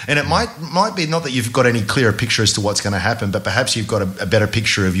way. And it might be not that you've got any clearer picture as to what's going to happen, but perhaps you've got a better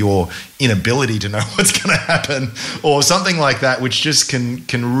picture of your inability to know what's going to happen, or something like that, which just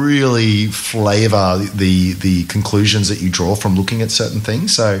can really flavour the conclusions that you draw from looking at certain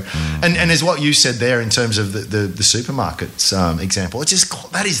things. So, and as what you said there in terms of the supermarkets example, it's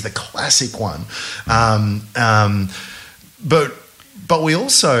just, that is the classic one. But we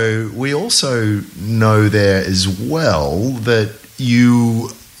also know there as well that you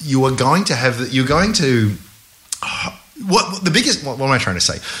are going to have, what am I trying to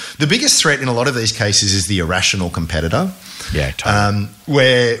say? The biggest threat in a lot of these cases is the irrational competitor. Yeah, totally.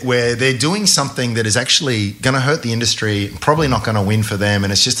 Where they're doing something that is actually going to hurt the industry, probably not going to win for them,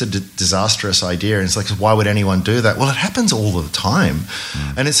 and it's just a disastrous idea. And it's like, why would anyone do that? Well, it happens all the time.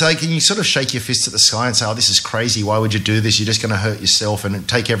 And it's like, and you sort of shake your fist at the sky and say, oh, this is crazy. Why would you do this? You're just going to hurt yourself and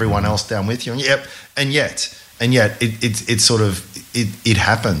take everyone else down with you. And yet it sort of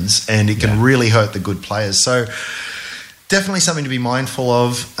happens, and it can really hurt the good players. So definitely something to be mindful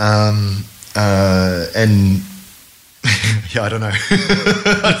of. And yeah, I don't know.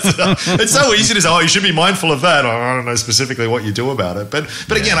 It's so easy to say, oh, you should be mindful of that. Or I don't know specifically what you do about it. But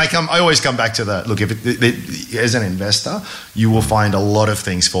again, I always come back to that. Look, as an investor, you will find a lot of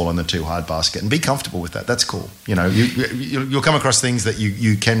things fall in the too hard basket, and be comfortable with that. That's cool. You know, you'll come across things that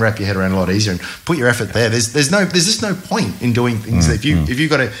you can wrap your head around a lot easier, and put your effort there. There's just no point in doing things that if you've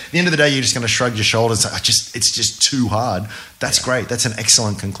got to, at the end of the day, you're just going to shrug your shoulders and say, it's just too hard. That's great. That's an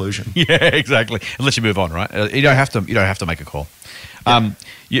excellent conclusion. Yeah, exactly. Unless you move on, right? You don't have to make a call. One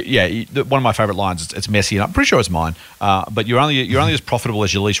of my favourite lines. It's messy, and I'm pretty sure it's mine. But you're only as profitable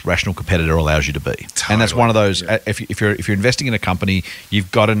as your least rational competitor allows you to be. Totally. And that's one of those. Yeah. If you're investing in a company,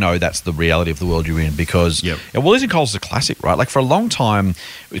 you've got to know that's the reality of the world you're in. Because Woolies and Coles is a classic, right? Like for a long time,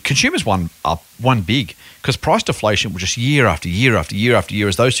 consumers won big. Because price deflation was just year after year after year after year,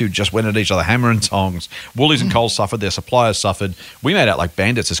 as those two just went at each other hammer and tongs. Woolies and Coles suffered, their suppliers suffered. We made out like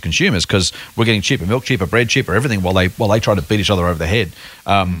bandits as consumers because we're getting cheaper milk, cheaper bread, cheaper everything, while they tried to beat each other over the head.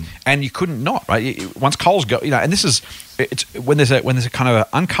 And you couldn't not, right? Once Coles go, and this is when there's a kind of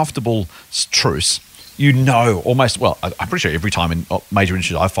uncomfortable truce. Almost, well, I'm pretty sure every time in major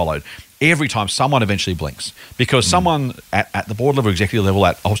industries I've followed, every time someone eventually blinks because someone at the board level, executive level,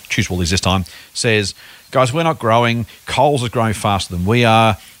 I'll choose Woolies this time, says, guys, we're not growing. Coles is growing faster than we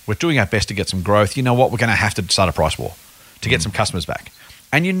are. We're doing our best to get some growth. You know what? We're going to have to start a price war to get some customers back.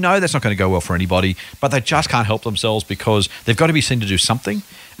 And that's not going to go well for anybody, but they just can't help themselves because they've got to be seen to do something.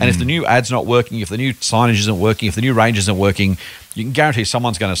 And if the new ad's not working, if the new signage isn't working, if the new range isn't working, you can guarantee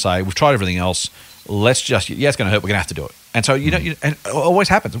someone's going to say, we've tried everything else. It's going to hurt. We're going to have to do it. And so, and it always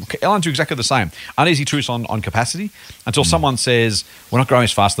happens. Airlines do exactly the same. Uneasy truce on capacity until someone says, we're not growing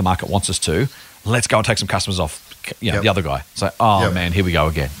as fast as the market wants us to. Let's go and take some customers off the other guy. So, man, here we go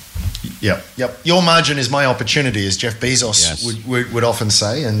again. Yep. Your margin is my opportunity, as Jeff Bezos would often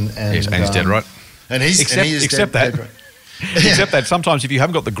say. And he's dead right. And he is dead right. Except that sometimes if you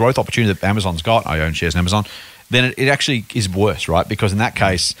haven't got the growth opportunity that Amazon's got, I own shares in Amazon, then it actually is worse, right? Because in that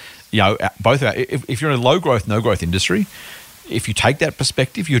case, if you're in a low growth, no growth industry, if you take that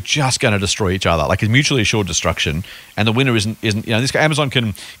perspective, you're just going to destroy each other. Like it's mutually assured destruction, and the winner isn't. This Amazon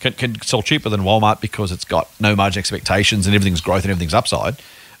can sell cheaper than Walmart because it's got no margin expectations and everything's growth and everything's upside.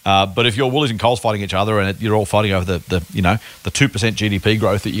 But if you're Woolies and Coles fighting each other and you're all fighting over the 2% GDP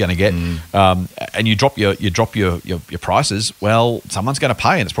growth that you're going to get, and you drop your prices, well, someone's going to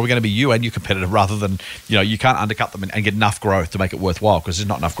pay, and it's probably going to be you and your competitor rather than you can't undercut them and get enough growth to make it worthwhile because there's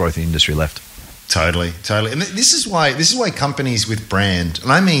not enough growth in the industry left. Totally. And this is why companies with brand, and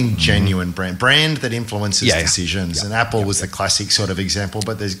I mean genuine brand that influences decisions. Yeah. And Apple was the classic sort of example,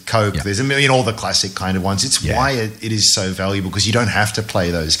 but there's Coke, there's a million, all the classic kind of ones. It's why it is so valuable because you don't have to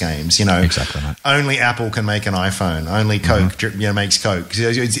play those games. Exactly. Right. Only Apple can make an iPhone. Only Coke makes Coke.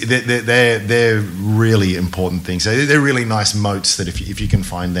 They're really important things. So they're really nice moats that if you can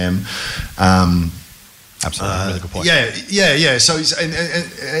find them. Absolutely, really good point. Yeah. So,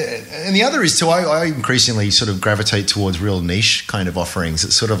 and the other is too. I increasingly sort of gravitate towards real niche kind of offerings.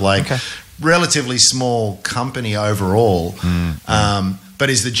 It's sort of like relatively small company overall, but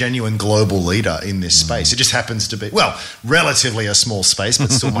is the genuine global leader in this space. It just happens to be relatively a small space,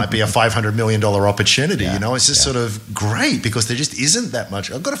 but still might be a $500 million opportunity. It's just sort of great because there just isn't that much.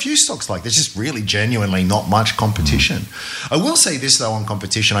 I've got a few stocks like there's just really genuinely not much competition. I will say this though on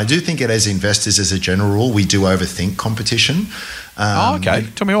competition. I do think as investors, as a general rule, we do overthink competition. Okay.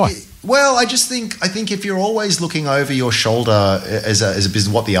 Tell me why. Well, I think if you're always looking over your shoulder as a business,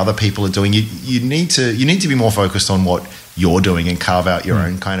 what the other people are doing, you need to be more focused on what you're doing and carve out your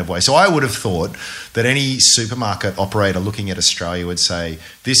own kind of way. So I would have thought that any supermarket operator looking at Australia would say,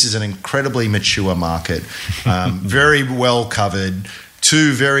 this is an incredibly mature market, very well covered,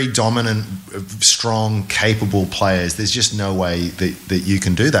 two very dominant, strong, capable players. There's just no way that you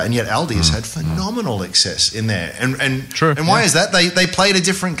can do that. And yet Aldi has had phenomenal success in there. And True. And why is that? They played a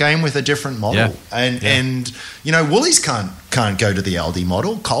different game with a different model. And Woolies can't go to the Aldi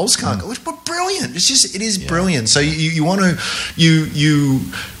model. Coles can't go. But brilliant. It is brilliant. So you want to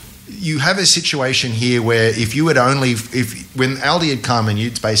you have a situation here where if when Aldi had come and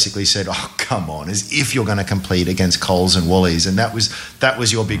you'd basically said, "Oh, come on," as if you're going to compete against Coles and Woolies, and that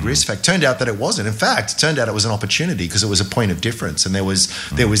was your big risk factor. Turned out that it wasn't. In fact, it turned out it was an opportunity because it was a point of difference, and there was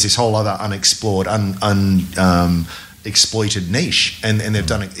this whole other unexplored, exploited niche, and they've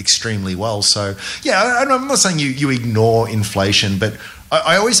done it extremely well. So yeah, I'm not saying you ignore inflation, but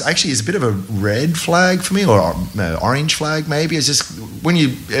I always actually, it's a bit of a red flag for me, or orange flag maybe. It's just when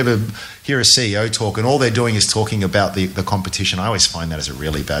you ever hear a CEO talk and all they're doing is talking about the competition, I always find that as a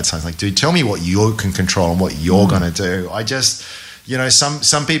really bad sign. It's like, dude, tell me what you can control and what you're going to do. I just,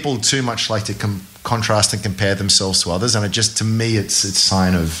 some people too much like to contrast and compare themselves to others, and it just, to me, it's a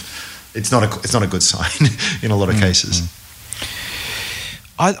sign of, it's not a good sign in a lot of cases.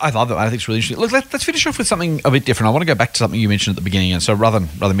 I love that. I think it's really interesting. Look, let's finish off with something a bit different. I want to go back to something you mentioned at the beginning, and so rather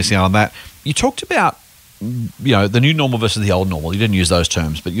than missing out on that, you talked about the new normal versus the old normal. You didn't use those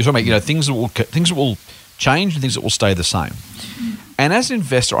terms, but you're talking about things that will change and things that will stay the same. And as an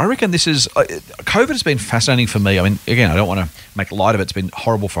investor, I reckon this is COVID has been fascinating for me. I mean, again, I don't want to make light of it. It's been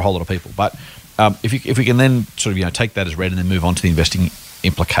horrible for a whole lot of people, but if we can then sort of take that as read and then move on to the investing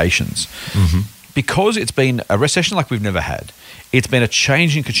implications, because it's been a recession like we've never had. It's been a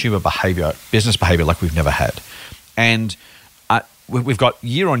change in consumer behaviour, business behaviour like we've never had. And we've got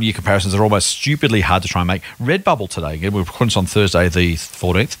year-on-year comparisons that are almost stupidly hard to try and make. Redbubble today, again, we're recording this on Thursday the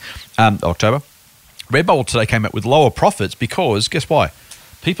 14th October. Redbubble today came out with lower profits because, guess why?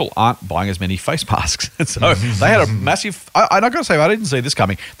 People aren't buying as many face masks. And so they had a massive, and I've got to say, I didn't see this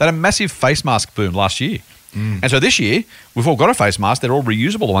coming, they had a massive face mask boom last year. And so this year, we've all got a face mask. They're all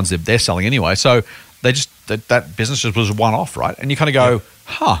reusable, the ones that they're selling anyway. So they just that business just was one-off, right? And you kind of go,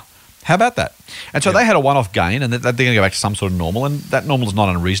 how about that? And so they had a one-off gain, and they're going to go back to some sort of normal, and that normal is not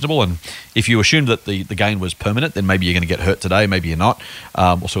unreasonable. And if you assume that the gain was permanent, then maybe you're going to get hurt today, maybe you're not.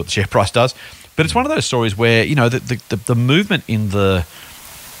 We'll see what the share price does. But it's one of those stories where the movement in the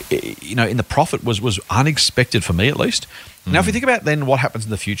in the profit was unexpected for me, at least. Now, if you think about then what happens in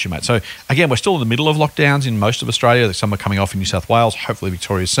the future, mate. So again, we're still in the middle of lockdowns in most of Australia. Some are coming off in New South Wales, hopefully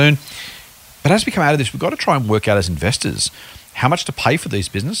Victoria soon. But as we come out of this, we've got to try and work out as investors how much to pay for these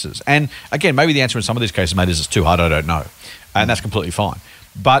businesses. And again, maybe the answer in some of these cases, mate, is it's too hard. I don't know. And that's completely fine.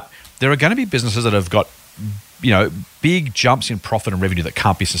 But there are going to be businesses that have got, big jumps in profit and revenue that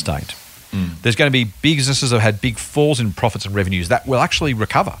can't be sustained. There's going to be businesses that have had big falls in profits and revenues that will actually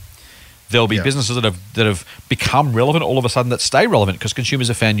recover. There'll be businesses that have become relevant all of a sudden that stay relevant because consumers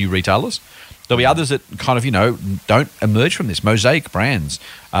have found new retailers. There'll be others that kind of, don't emerge from this. Mosaic Brands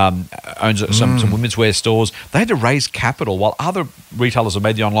owns some women's wear stores. They had to raise capital while other retailers have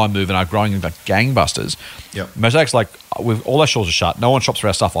made the online move and are growing like gangbusters. Yep. Mosaic's like, all our stores are shut. No one shops for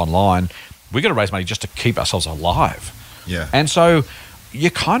our stuff online. We've got to raise money just to keep ourselves alive. Yeah. And so you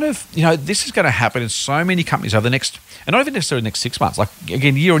kind of, this is going to happen in so many companies over the next, and not even necessarily the next 6 months. Like,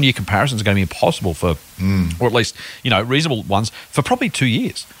 again, year-on-year comparisons are going to be impossible for, or at least, reasonable ones for probably 2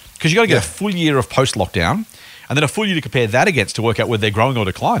 years. Because you've got to get a full year of post-lockdown and then a full year to compare that against to work out whether they're growing or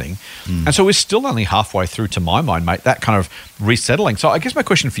declining. And so we're still only halfway through, to my mind, mate, that kind of resettling. So I guess my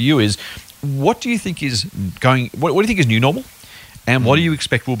question for you is, what do you think is what do you think is new normal? And what do you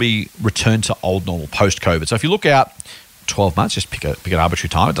expect will be returned to old normal post-COVID? So if you look out 12 months, just pick an arbitrary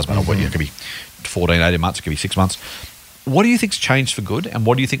time. It doesn't matter what year. It could be 14, 18 months. It could be 6 months. What do you think's changed for good, and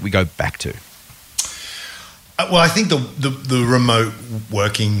what do you think we go back to? Well, I think the remote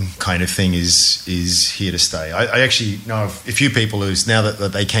working kind of thing is here to stay. I actually know of a few people who's now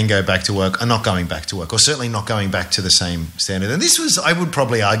that they can go back to work are not going back to work, or certainly not going back to the same standard. And this was, I would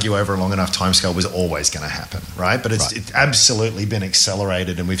probably argue, over a long enough timescale, was always going to happen, right? But it's absolutely been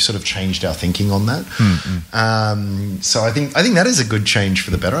accelerated, and we've sort of changed our thinking on that. So I think that is a good change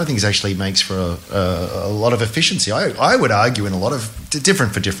for the better. I think it actually makes for a lot of efficiency. I would argue in a lot of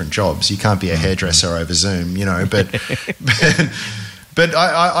different for different jobs. You can't be a hairdresser over Zoom, But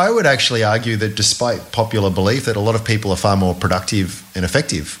I would actually argue that despite popular belief that a lot of people are far more productive and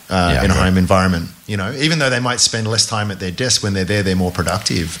effective in a home environment, even though they might spend less time at their desk, when they're there, they're more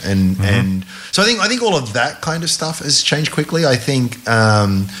productive. And so I think all of that kind of stuff has changed quickly. I think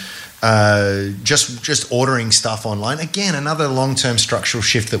just ordering stuff online, again, another long-term structural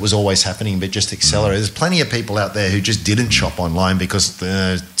shift that was always happening but just accelerated. There's plenty of people out there who just didn't shop online because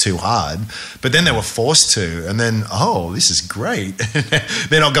they're too hard, but then they were forced to, and then, this is great.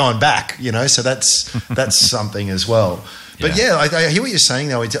 They're not going back, so that's something as well. But I hear what you're saying,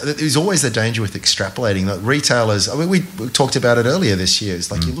 though. There's always the danger with extrapolating. That retailers, I mean, we talked about it earlier this year.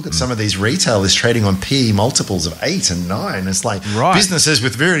 It's like you look at some of these retailers trading on PE multiples of 8 and 9. It's like businesses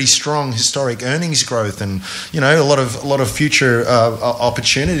with very strong historic earnings growth and, you know, a lot of future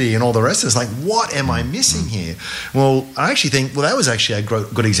opportunity and all the rest. It's like, what am I missing here? Well, I actually think, that was actually a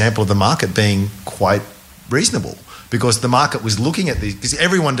good example of the market being quite reasonable. Because the market was looking at these, because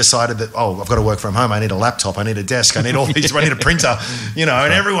everyone decided that, I've got to work from home. I need a laptop. I need a desk. I need all these. I need a printer. You know,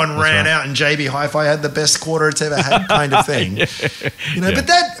 and everyone ran out, and JB Hi-Fi had the best quarter it's ever had, kind of thing. You know, but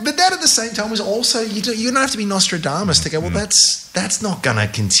that at the same time was also you don't have to be Nostradamus to go, well, that's not going to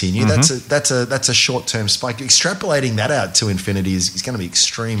continue. That's a short-term spike. Extrapolating that out to infinity is going to be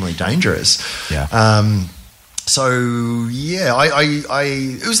extremely dangerous. Yeah. So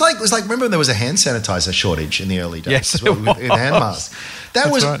it was like remember when there was a hand sanitizer shortage in the early days? Yes, with hand masks.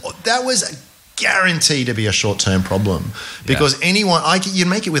 That was guaranteed to be a short-term problem because you'd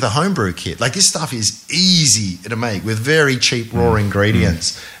make it with a homebrew kit. Like, this stuff is easy to make with very cheap raw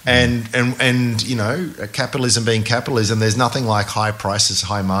ingredients. And you know, capitalism being capitalism, there's nothing like high prices,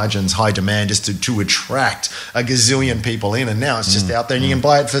 high margins, high demand just to attract a gazillion people in. And now it's just out there and you can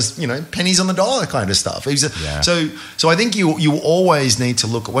buy it for, you know, pennies on the dollar kind of stuff. So I think you always need to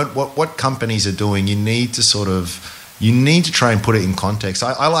look at what companies are doing. You need to try and put it in context.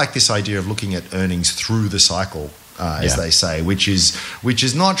 I like this idea of looking at earnings through the cycle, as they say, which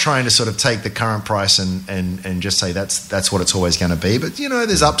is not trying to sort of take the current price and just say that's what it's always going to be. But, you know,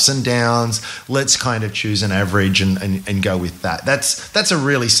 there's ups and downs. Let's kind of choose an average and go with that. That's a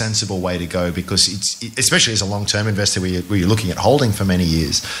really sensible way to go because especially as a long-term investor where you're looking at holding for many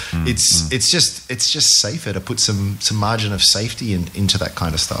years, it's just safer to put some margin of safety into that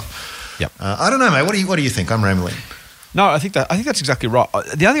kind of stuff. Yep. I don't know, mate. What do you think? I'm rambling. No, I think that's exactly right.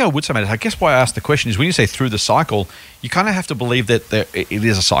 The only thing I would say, mate, is I guess why I asked the question is when you say through the cycle, you kind of have to believe that it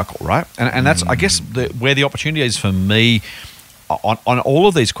is a cycle, right? And that's, I guess, where the opportunity is for me on all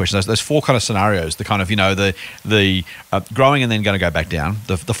of these questions. There's four kind of scenarios: the kind of, you know, the growing and then going to go back down,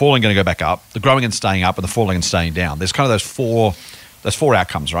 the falling going to go back up, the growing and staying up, and the falling and staying down. There's kind of those four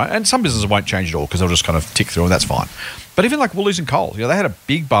outcomes, right? And some businesses won't change at all because they'll just kind of tick through, and that's fine. But even like Woolies and Coles, you know, they had a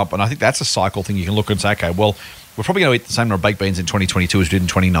big bump, and I think that's a cycle thing. You can look and say, okay, well, we're probably going to eat the same number of baked beans in 2022 as we did in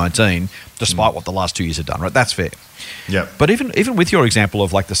 2019, despite what the last 2 years have done, right? That's fair. Yeah. But even with your example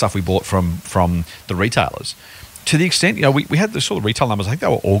of like the stuff we bought from the retailers, to the extent, you know, we had the sort of retail numbers, I think they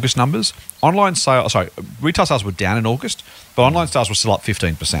were August numbers. Retail sales were down in August, but online sales were still up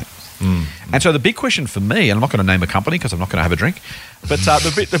 15%. And so the big question for me, and I'm not going to name a company because I'm not going to have a drink, but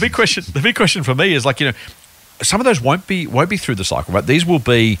the big question for me is like, you know, some of those won't be through the cycle, right? These will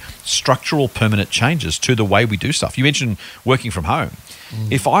be structural, permanent changes to the way we do stuff. You mentioned working from home.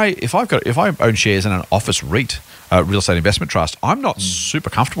 If I own shares in an office REIT, real estate investment trust, I'm not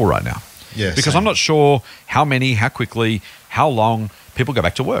super comfortable right now. Yeah, because same. I'm not sure how many, how quickly, how long people go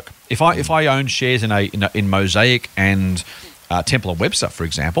back to work. If I own shares in Mosaic and Temple & Webster, for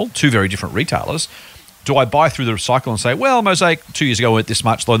example, two very different retailers, do I buy through the cycle and say, well, Mosaic 2 years ago went this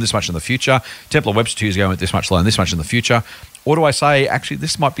much, learn this much in the future. Temple & Webster 2 years ago went this much, learn this much in the future. Or do I say, actually,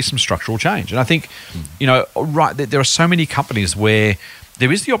 this might be some structural change? And I think, you know, right, there are so many companies where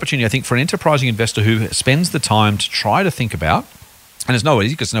there is the opportunity, I think, for an enterprising investor who spends the time to try to think about, and it's no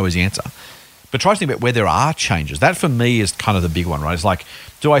easy answer, but try to think about where there are changes. That, for me, is kind of the big one, right? It's like,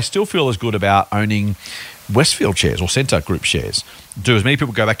 do I still feel as good about owning Westfield shares or Scentre Group shares? Do as many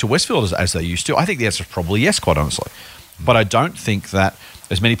people go back to Westfield as they used to? I think the answer is probably yes, quite honestly. But I don't think that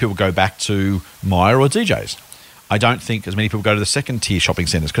as many people go back to Myer or DJ's. I don't think as many people go to the second tier shopping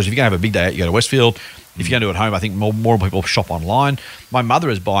centres, because if you're going to have a big day out, you go to Westfield. If you're going to do it at home, I think more people shop online. My mother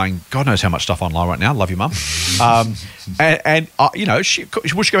is buying God knows how much stuff online right now. Love you, Mum. You know, will she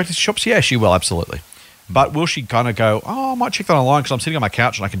go back to shops? Yeah, she will, absolutely. But will she kind of go, I might check that online because I'm sitting on my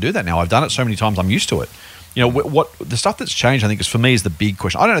couch and I can do that now. I've done it so many times, I'm used to it. You know, what the stuff that's changed, I think, is for me is the big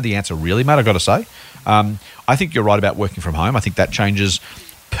question. I don't know the answer really, Matt, I've got to say. I think you're right about working from home. I think that changes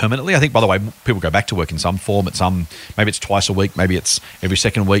permanently. I think, by the way, people go back to work in some form. Maybe it's twice a week, maybe it's every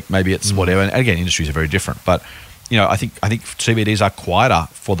second week, maybe it's whatever. And again, industries are very different. But you know, I think CBDs are quieter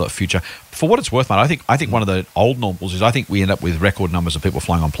for the future. For what it's worth, mate, I think one of the old normals is I think we end up with record numbers of people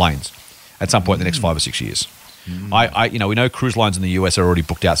flying on planes at some point in the next 5 or 6 years. You know, we know cruise lines in the US are already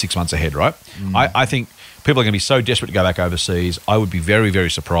booked out 6 months ahead, right? I think people are going to be so desperate to go back overseas. I would be very,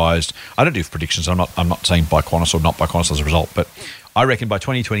 very surprised. I don't do predictions. I'm not saying by Qantas or not by Qantas as a result, but I reckon by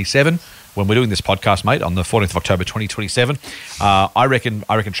 2027, when we're doing this podcast, mate, on the 14th of October 2027, I reckon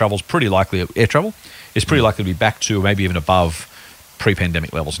travel's pretty likely, air travel is pretty likely to be back to maybe even above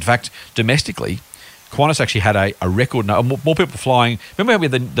pre-pandemic levels. In fact, domestically, Qantas actually had a record number, more people flying. Remember we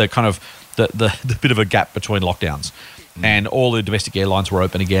had the kind of the bit of a gap between lockdowns, and all the domestic airlines were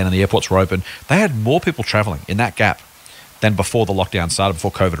open again and the airports were open. They had more people travelling in that gap than before the lockdown started,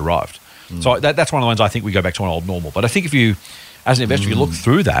 before COVID arrived. So that's one of the ones I think we go back to an old normal. But I think if you, as an investor, if you look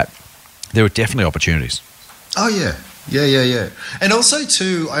through that, there are definitely opportunities. Oh, yeah. Yeah. And also,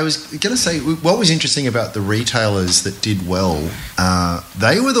 too, I was going to say, what was interesting about the retailers that did well,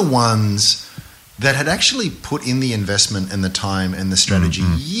 they were the ones that had actually put in the investment and the time and the strategy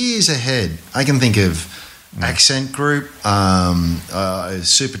years ahead. I can think of Accent Group,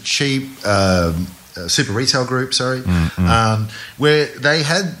 Super Cheap, Super Retail Group, where they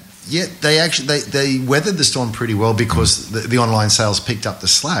had... Yeah, they weathered the storm pretty well because the online sales picked up the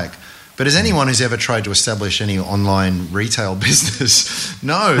slack. But as anyone who's ever tried to establish any online retail business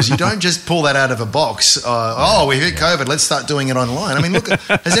knows, you don't just pull that out of a box. We hit COVID, let's start doing it online. I mean, look,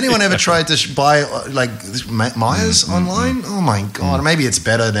 has anyone ever tried to buy like Myers online? Oh my God, maybe it's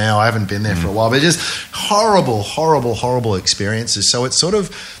better now. I haven't been there for a while, but just horrible experiences. So it's sort of,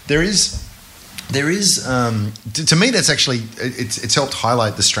 there is to me that's actually it's helped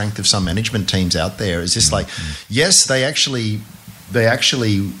highlight the strength of some management teams out there. It's just like, yes, they actually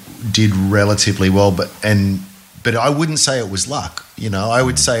did relatively well, but I wouldn't say it was luck. I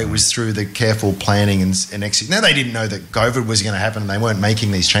would say it was through the careful planning and execution. Now, they didn't know that COVID was going to happen and they weren't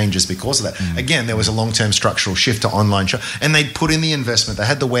making these changes because of that. Again, there was a long-term structural shift to online, and they'd put in the investment. They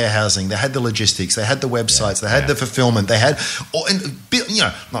had the warehousing, they had the logistics, they had the websites, they had the fulfillment, they had,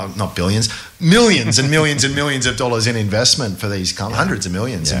 not billions, millions and millions and millions of dollars in investment for these hundreds of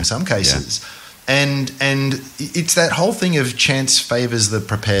millions in some cases. And it's that whole thing of chance favors the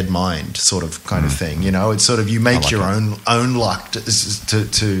prepared mind sort of kind of thing. It's sort of you make your own luck to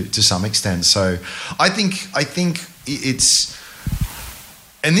some extent. So I think it's,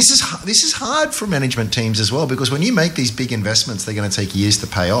 and this is hard for management teams as well, because when you make these big investments, they're going to take years to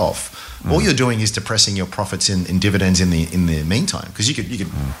pay off. All you're doing is depressing your profits in dividends in the meantime, because you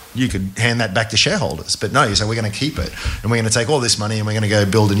could hand that back to shareholders. But no, you say we're going to keep it, and we're going to take all this money and we're going to go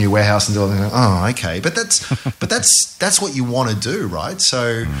build a new warehouse and do all that. Oh, okay, but that's what you want to do, right?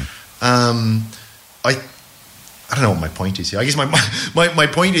 So, I don't know what my point is here. I guess my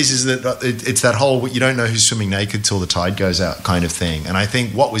point is that it's that whole you don't know who's swimming naked till the tide goes out kind of thing. And I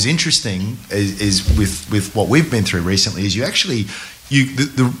think what was interesting is with what we've been through recently is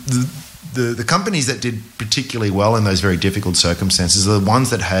the companies that did particularly well in those very difficult circumstances are the ones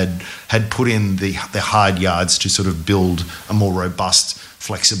that had put in the hard yards to sort of build a more robust,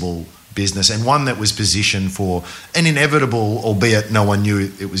 flexible business, and one that was positioned for an inevitable, albeit no one knew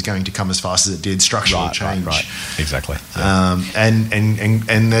it was going to come as fast as it did, structural change. Right. Exactly. Yeah.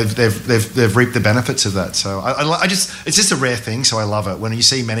 And they've reaped the benefits of that. So I just, it's just a rare thing. So I love it when you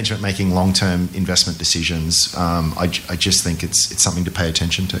see management making long-term investment decisions. I just think it's something to pay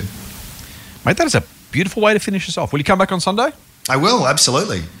attention to. Mate, that is a beautiful way to finish us off. Will you come back on Sunday? I will,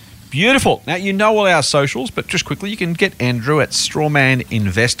 absolutely. Beautiful. Now, you know all our socials, but just quickly, you can get Andrew at Strawman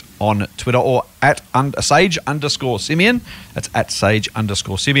Invest on Twitter, or at Sage_Simeon. That's at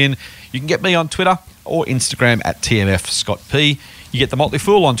Sage_Simeon. You can get me on Twitter or Instagram at TMF Scott P. You get The Motley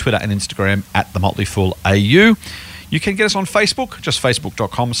Fool on Twitter and Instagram at The Motley Fool AU. You can get us on Facebook, just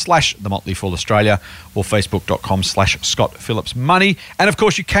facebook.com/The Motley Fool Australia, or facebook.com/Scott Phillips Money. And of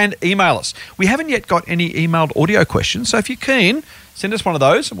course, you can email us. We haven't yet got any emailed audio questions, so if you're keen, send us one of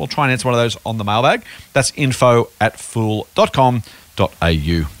those and we'll try and answer one of those on the mailbag. That's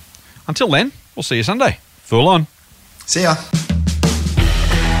info@fool.com.au. Until then, we'll see you Sunday. Fool on. See ya.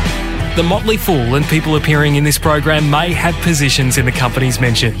 The Motley Fool and people appearing in this program may have positions in the companies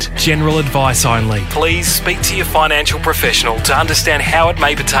mentioned. General advice only. Please speak to your financial professional to understand how it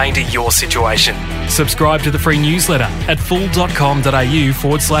may pertain to your situation. Subscribe to the free newsletter at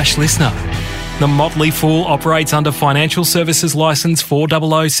fool.com.au/listener. The Motley Fool operates under Financial Services Licence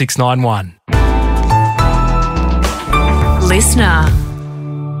 400691. Listener.